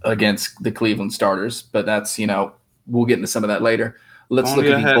against the Cleveland starters. But that's, we'll get into some of that later. Let's look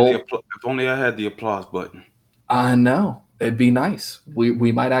at the bowl. If only I had the applause button. I know. It'd be nice.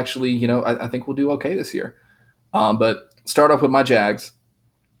 We might actually, I think we'll do okay this year. But start off with my Jags.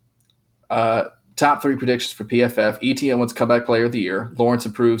 Top 3 predictions for PFF. ETN wins comeback player of the year. Lawrence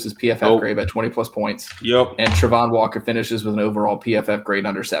improves his PFF grade by 20-plus points. Yep. And Travon Walker finishes with an overall PFF grade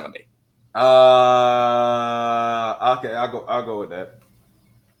under 70. Okay, I'll go with that.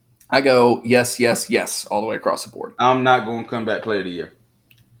 I go yes, all the way across the board. I'm not going comeback player of the year.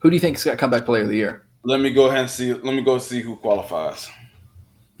 Who do you think's got comeback player of the year? Let me go ahead and see. Let me go see who qualifies.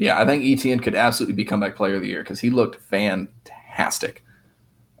 Yeah, I think ETN could absolutely be comeback player of the year because he looked fantastic.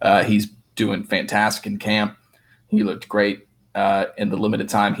 He's doing fantastic in camp. He looked great in the limited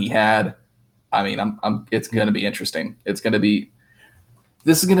time he had. I mean, it's going to be interesting. This is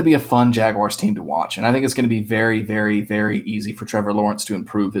going to be a fun Jaguars team to watch, and I think it's going to be very, very, very easy for Trevor Lawrence to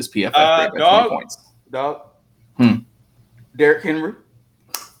improve his PFF grade by 20 points. Derrick Henry.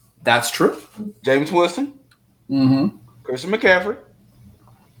 That's true. James Winston. Mm-hmm. Christian McCaffrey.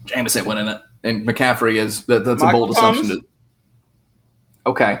 Jameis ain't winning it. And McCaffrey that's a bold Thomas. assumption.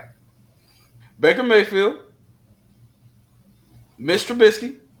 Okay. Baker Mayfield. Mitch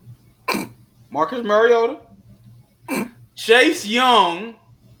Trubisky. Marcus Mariota. Chase Young.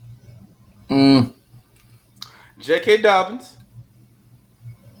 J.K. Dobbins.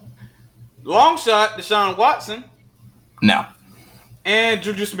 Long shot, Deshaun Watson. No. And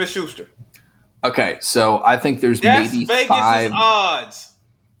Juju Smith-Schuster. Okay, so I think there's maybe Vegas' 5 odds.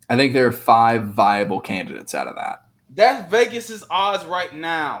 I think there are 5 viable candidates out of that. That's Vegas' odds right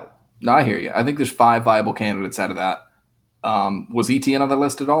now. No, I hear you. I think there's 5 viable candidates out of that. Was ETN on the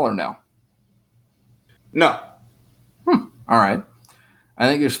list at all or no? No. All right. I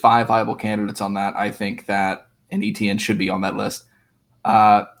think there's 5 viable candidates on that. I think that an ETN should be on that list.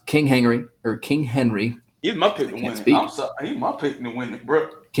 King Henry. He's my pick to win it. I'm sorry. He's my pick to win it, bro.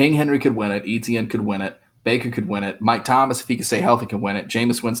 King Henry could win it. ETN could win it. Baker could win it. Mike Thomas, if he could stay healthy, could win it.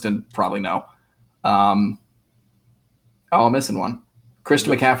 Jameis Winston, probably no. I'm missing one.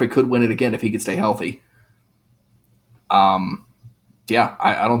 Christian McCaffrey could win it again if he could stay healthy. I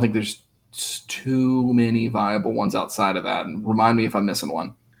don't think there's too many viable ones outside of that. And remind me if I'm missing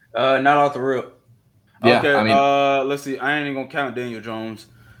one. Not off the rip. Yeah, okay, I mean, let's see. I ain't even gonna count Daniel Jones.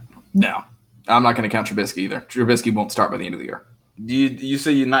 No, I'm not going to count Trubisky either. Trubisky won't start by the end of the year. You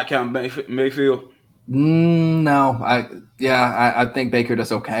say you're not counting Mayfield? No, I think Baker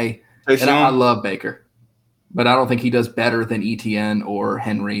does okay. And I love Baker, but I don't think he does better than ETN or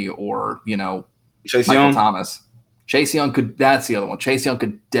Henry or Chase Michael Young? Thomas. Chase Young could. That's the other one. Chase Young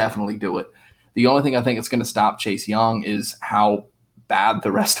could definitely do it. The only thing I think it's going to stop Chase Young is how bad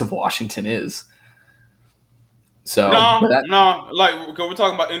the rest of Washington is. So like we're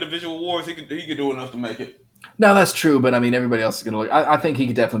talking about individual awards, he could do enough to make it. No, that's true, but I mean everybody else is going to look. I think he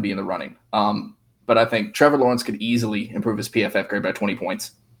could definitely be in the running. But I think Trevor Lawrence could easily improve his PFF grade by 20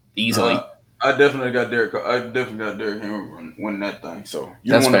 points. Easily. I definitely got Derrick Henry winning that thing. So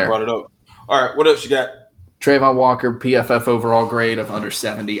you're That's the one that fair. brought it up. All right, what else you got? Trayvon Walker, PFF overall grade of under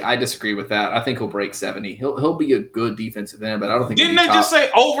 70. I disagree with that. I think he'll break 70. He'll be a good defensive end, but I don't think Didn't they just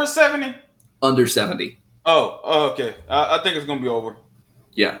say over 70? Under 70. Oh, okay. I think it's gonna be over.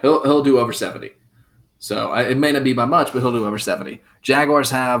 Yeah, he'll do over 70. So it may not be by much, but he'll do over 70. Jaguars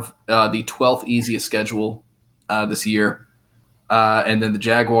have the 12th easiest schedule this year, and then the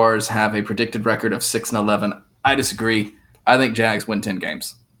Jaguars have a predicted record of 6-11. I disagree. I think Jags win 10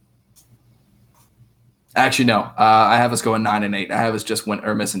 games. Actually, no. I have us going 9-8. I have us just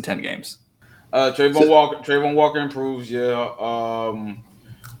missing 10 games. Trayvon Walker improves. Yeah.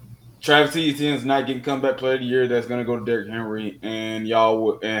 Travis Etienne is not getting comeback player of the year. That's going to go to Derrick Henry. And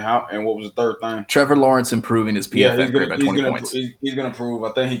what was the third thing? Trevor Lawrence improving his PFF grade by 20 points. He's going to improve.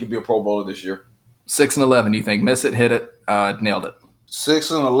 I think he could be a Pro Bowler this year. 6-11. You think miss it, hit it, nailed it?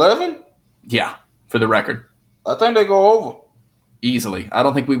 6-11? Yeah, for the record. I think they go over. Easily. I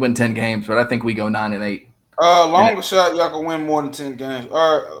don't think we win 10 games, but I think we go 9-8. Longer shot, y'all can win more than 10 games.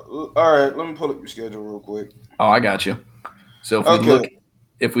 All right. Let me pull up your schedule real quick. Oh, I got you. So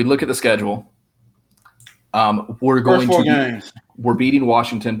if we look at the schedule, we're beating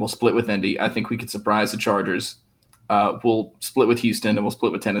Washington. We'll split with Indy. I think we could surprise the Chargers. We'll split with Houston and we'll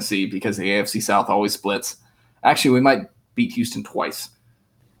split with Tennessee because the AFC South always splits. Actually, we might beat Houston twice.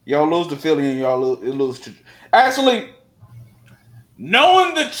 Y'all lose to Philly and y'all lose to – actually,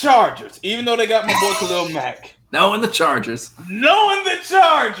 knowing the Chargers, even though they got my boy Khalil Mack. Knowing the Chargers.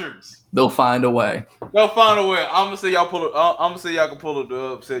 They'll find a way. I'm gonna say y'all pull it. I'm gonna say y'all can pull it the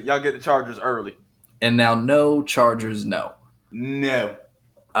upset. Y'all get the Chargers early. And now no Chargers, no. No.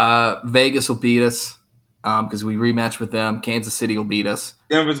 Vegas will beat us because we rematch with them. Kansas City will beat us.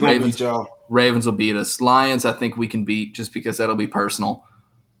 Denver's gonna beat y'all. Ravens will beat us. Lions, I think we can beat just because that'll be personal.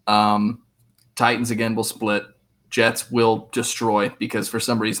 Titans again will split. Jets will destroy because for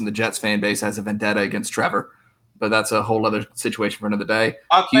some reason the Jets fan base has a vendetta against Trevor. But that's a whole other situation for another day.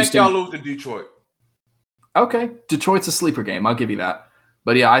 I think y'all lose to Detroit. Okay. Detroit's a sleeper game. I'll give you that.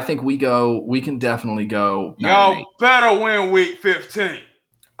 But, yeah, I think we can definitely go. Y'all better win week 15.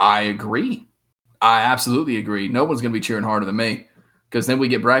 I agree. I absolutely agree. No one's going to be cheering harder than me because then we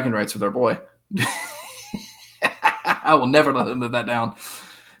get bragging rights with our boy. I will never let him live that down.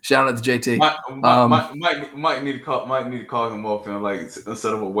 Shout out to JT. Mike need to call him up and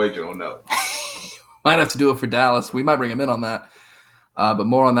instead of a wager on that. Might have to do it for Dallas. We might bring him in on that, but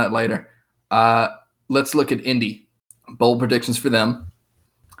more on that later. Let's look at Indy. Bold predictions for them.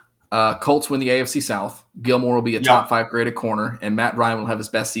 Colts win the AFC South. Gilmore will be a top 5 graded corner, and Matt Ryan will have his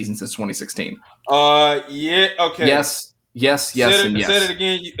best season since 2016. Yeah, okay. Yes, and yes. Say it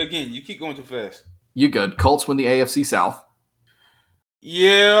again. You keep going too fast. You good. Colts win the AFC South.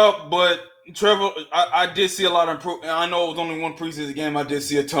 Yeah, but Trevor, I did see a lot of improvement. I know it was only one preseason game. I did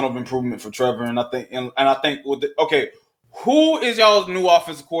see a ton of improvement for Trevor, and I think with who is y'all's new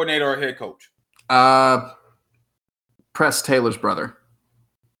offensive coordinator or head coach? Press Taylor's brother.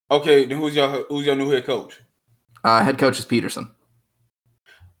 Okay, then who's your new head coach? Head coach is Peterson.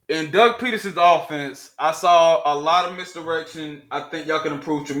 In Doug Peterson's offense, I saw a lot of misdirection. I think y'all can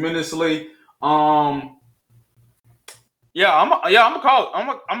improve tremendously. Yeah, I'm gonna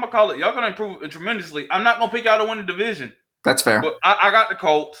call it. Y'all gonna improve tremendously. I'm not gonna pick y'all to win the division. That's fair. But I got the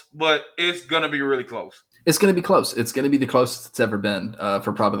Colts, but it's going to be really close. It's going to be close. It's going to be the closest it's ever been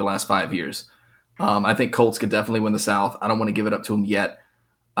for probably the last 5 years. I think Colts could definitely win the South. I don't want to give it up to them yet.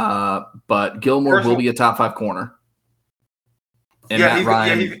 But Gilmore will be a top 5 corner. And Matt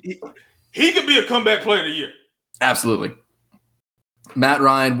Ryan. He could be a comeback player of the year. Absolutely. Matt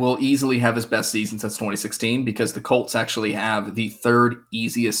Ryan will easily have his best season since 2016 because the Colts actually have the 3rd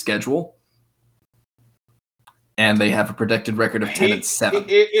easiest schedule. And they have a predicted record of 10-7.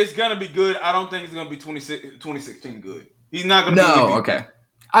 It's going to be good. I don't think it's going to be 2016 good. He's not going to be No, okay.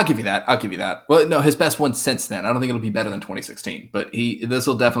 I'll give you that. Well, no, his best one since then. I don't think it'll be better than 2016. But this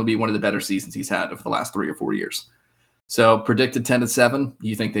will definitely be one of the better seasons he's had over the last 3 or 4 years. So predicted 10-7.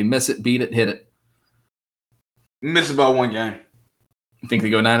 You think they miss it, beat it, hit it? Miss it by 1 game. You think they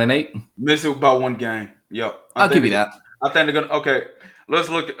go 9-8? Miss it by 1 game. Yep. I'll give you that. I think they're gonna. Okay, let's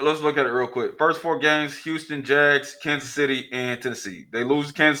look at it real quick. First 4 games: Houston, Jags, Kansas City, and Tennessee. They lose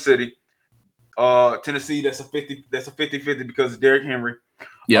to Kansas City. Tennessee, that's a 50-50 because of Derrick Henry.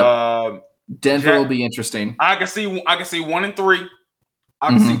 Yeah. Denver will be interesting. I can see 1-3. I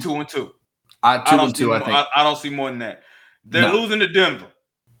can see 2-2. 2-2, I think. I don't see more than that. They're losing to Denver.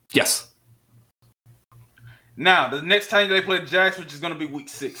 Yes. Now, the next time they play the Jags, which is going to be week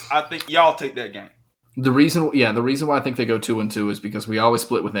 6, I think y'all take that game. The reason why I think they go 2-2 is because we always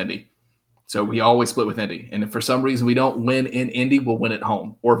split with Indy. So we always split with Indy. And if for some reason we don't win in Indy, we'll win at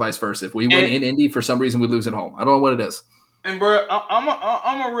home, or vice versa. If we win in Indy, for some reason we lose at home. I don't know what it is. And, bro, I'm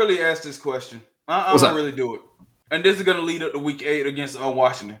going to really ask this question. I'm going to really do it. And this is going to lead up to week 8 against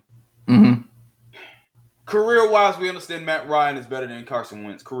Washington. Mm-hmm. Career-wise, we understand Matt Ryan is better than Carson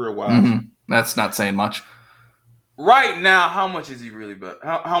Wentz, career-wise. Mm-hmm. That's not saying much. Right now, how much is he really better?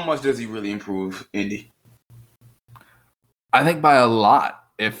 How much does he really improve Indy? I think by a lot.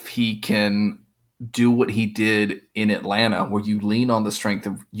 If he can do what he did in Atlanta, where you lean on the strength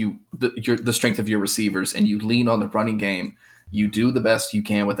of the strength of your receivers, and you lean on the running game, you do the best you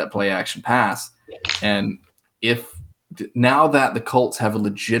can with that play action pass. And if now that the Colts have a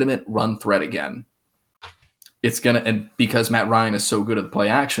legitimate run threat again, and because Matt Ryan is so good at the play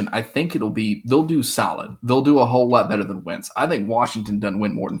action, I think they'll do solid. They'll do a whole lot better than Wentz. I think Washington doesn't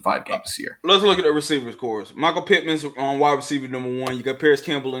win more than 5 games this year. Let's look at the receivers course. Michael Pittman's on wide receiver number 1. You got Paris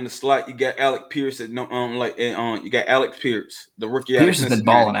Campbell in the slot. You got Alec Pierce you got Alex Pierce, the rookie. Pierce has been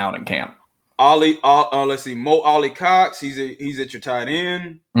balling out in camp. Let's see, Mo Ollie Cox. He's at your tight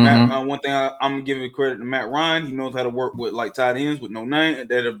end. Mm-hmm. One thing I'm giving credit to Matt Ryan. He knows how to work with tight ends with no name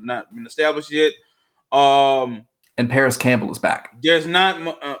that have not been established yet. And Paris Campbell is back. There's not,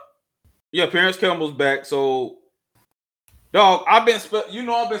 Paris Campbell's back. So, dog, I've been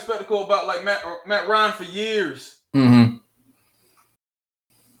skeptical about Matt Ryan for years. Mm-hmm.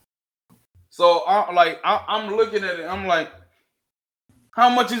 So I'm looking at it. I'm like, how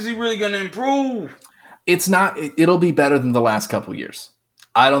much is he really going to improve? It's not. It'll be better than the last couple of years.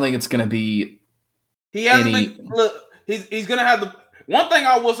 I don't think it's going to be. He hasn't been. Look, he's going to have the. One thing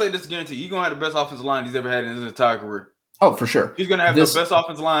I will say this guarantee, he's going to have the best offensive line he's ever had in his entire career. Oh, for sure. He's going to have the best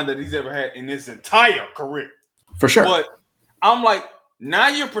offensive line that he's ever had in his entire career. For sure. But I'm like, now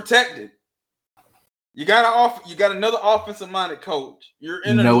you're protected. You got another offensive-minded coach. You're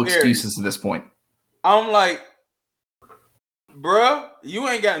in no excuses at this point. I'm like, bruh, you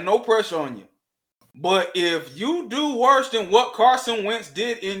ain't got no pressure on you. But if you do worse than what Carson Wentz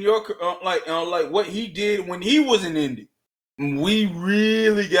did in your what he did when he was in Indy, we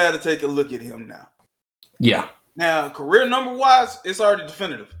really got to take a look at him now. Yeah. Now, career number wise, it's already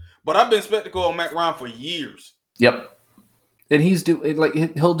definitive. But I've been skeptical on Matt Ryan for years. Yep. And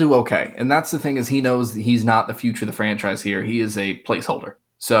he'll do okay. And that's the thing, is he knows that he's not the future of the franchise here. He is a placeholder.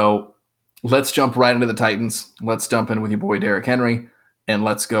 So let's jump right into the Titans. Let's jump in with your boy Derrick Henry, and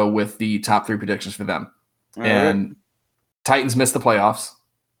let's go with the top 3 predictions for them. All and right. Titans missed the playoffs.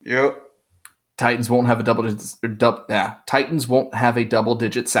 Yep. Titans won't have a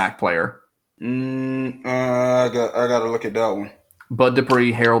double-digit sack player. I gotta look at that one. Bud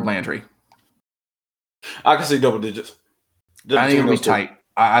Dupree, Harold Landry. I can see double digits. I think it'll be tight.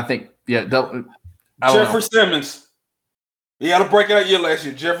 I think, yeah. Jeffrey Simmons. He had a breakout year last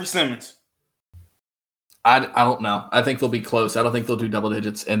year. Jeffrey Simmons. I don't know. I think they'll be close. I don't think they'll do double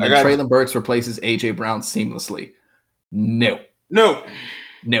digits. And then Treylon Burks replaces A.J. Brown seamlessly.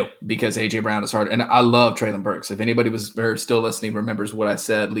 No, because A.J. Brown is hard. And I love Treylon Burks. If anybody was still listening remembers what I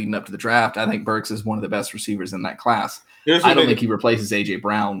said leading up to the draft, I think Burks is one of the best receivers in that class. I don't think he replaces A.J.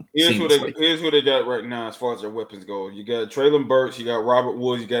 Brown seamlessly. Here's what they got right now as far as their weapons go. You got Treylon Burks. You got Robert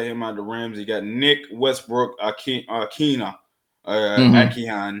Woods. You got him out of the Rams. You got Nick Westbrook, Akihan.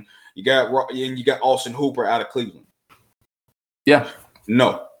 You got Austin Hooper out of Cleveland. Yeah.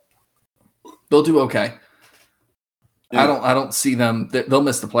 No. They'll do okay. Yeah. I don't see them. They'll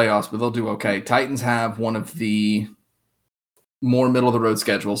miss the playoffs, but they'll do okay. Titans have one of the more middle of the road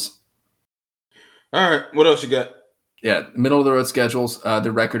schedules. All right. What else you got? Yeah, middle of the road schedules.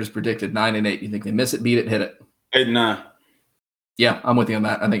 Their record is predicted 9-8. You think they miss it, beat it, hit it? 8-9. Yeah, I'm with you on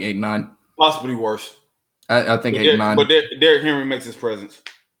that. I think 8-9. Possibly worse. I think 8-9. But Derrick Henry makes his presence.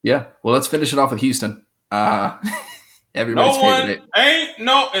 Yeah. Well, let's finish it off with Houston. Everybody's No one favorite. ain't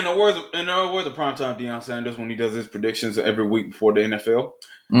no. In the words of primetime Deion Sanders when he does his predictions every week before the NFL,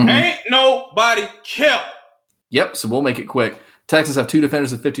 ain't nobody care. Yep. So we'll make it quick. Texans have 2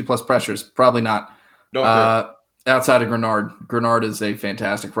 defenders with 50+ pressures. Probably not. Outside of Grenard. Grenard is a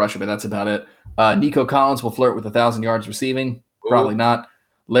fantastic rusher, but that's about it. Nico Collins will flirt with 1,000 yards receiving. Probably not.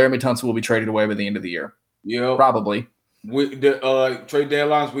 Laramie Tunsil will be traded away by the end of the year. Yeah, probably. The trade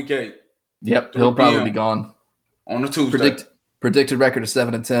deadline's week 8. Yep, he'll probably be gone on the Tuesday. Predicted record is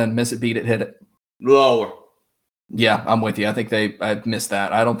 7-10. Miss it, beat it, hit it. Lower. Yeah, I'm with you. I think I missed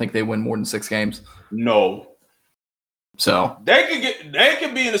that. I don't think they win more than 6 games. No. So they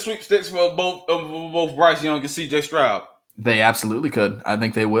could be in the sweepstakes for both Bryce Young and CJ Stroud. They absolutely could. I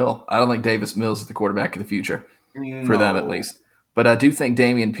think they will. I don't think Davis Mills is the quarterback of the future for them at least. But I do think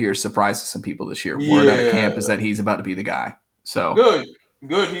Dameon Pierce surprises some people this year. Word out of camp is that he's about to be the guy. So good.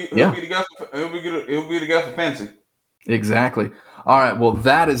 He'll be the guy. He'll be the guy for fancy. Exactly. All right. Well,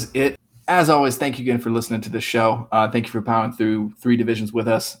 that is it. As always, thank you again for listening to this show. Thank you for powering through 3 divisions with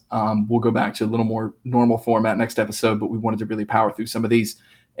us. We'll go back to a little more normal format next episode, but we wanted to really power through some of these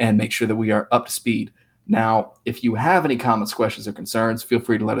and make sure that we are up to speed. Now, if you have any comments, questions, or concerns, feel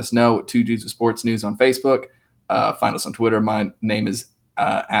free to let us know at 2 Dudes with Sports News on Facebook. Find us on Twitter. My name is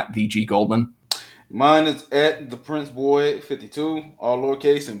at VG Goldman. Mine is at the Prince Boy 52, all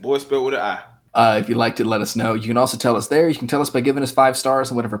lowercase and boy spelled with an I. If you'd like to let us know, you can also tell us there. You can tell us by giving us 5 stars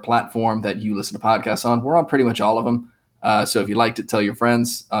on whatever platform that you listen to podcasts on. We're on pretty much all of them. So if you liked it, tell your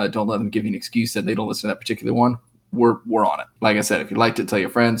friends. Don't let them give you an excuse that they don't listen to that particular one. We're on it. Like I said, if you liked it, tell your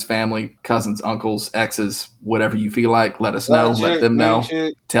friends, family, cousins, uncles, exes, whatever you feel like. Let us know. Let them know.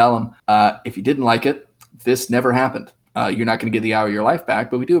 Tell them. If you didn't like it, this never happened. You're not going to get the hour of your life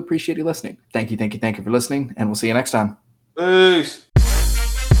back, but we do appreciate you listening. Thank you for listening, and we'll see you next time. Peace.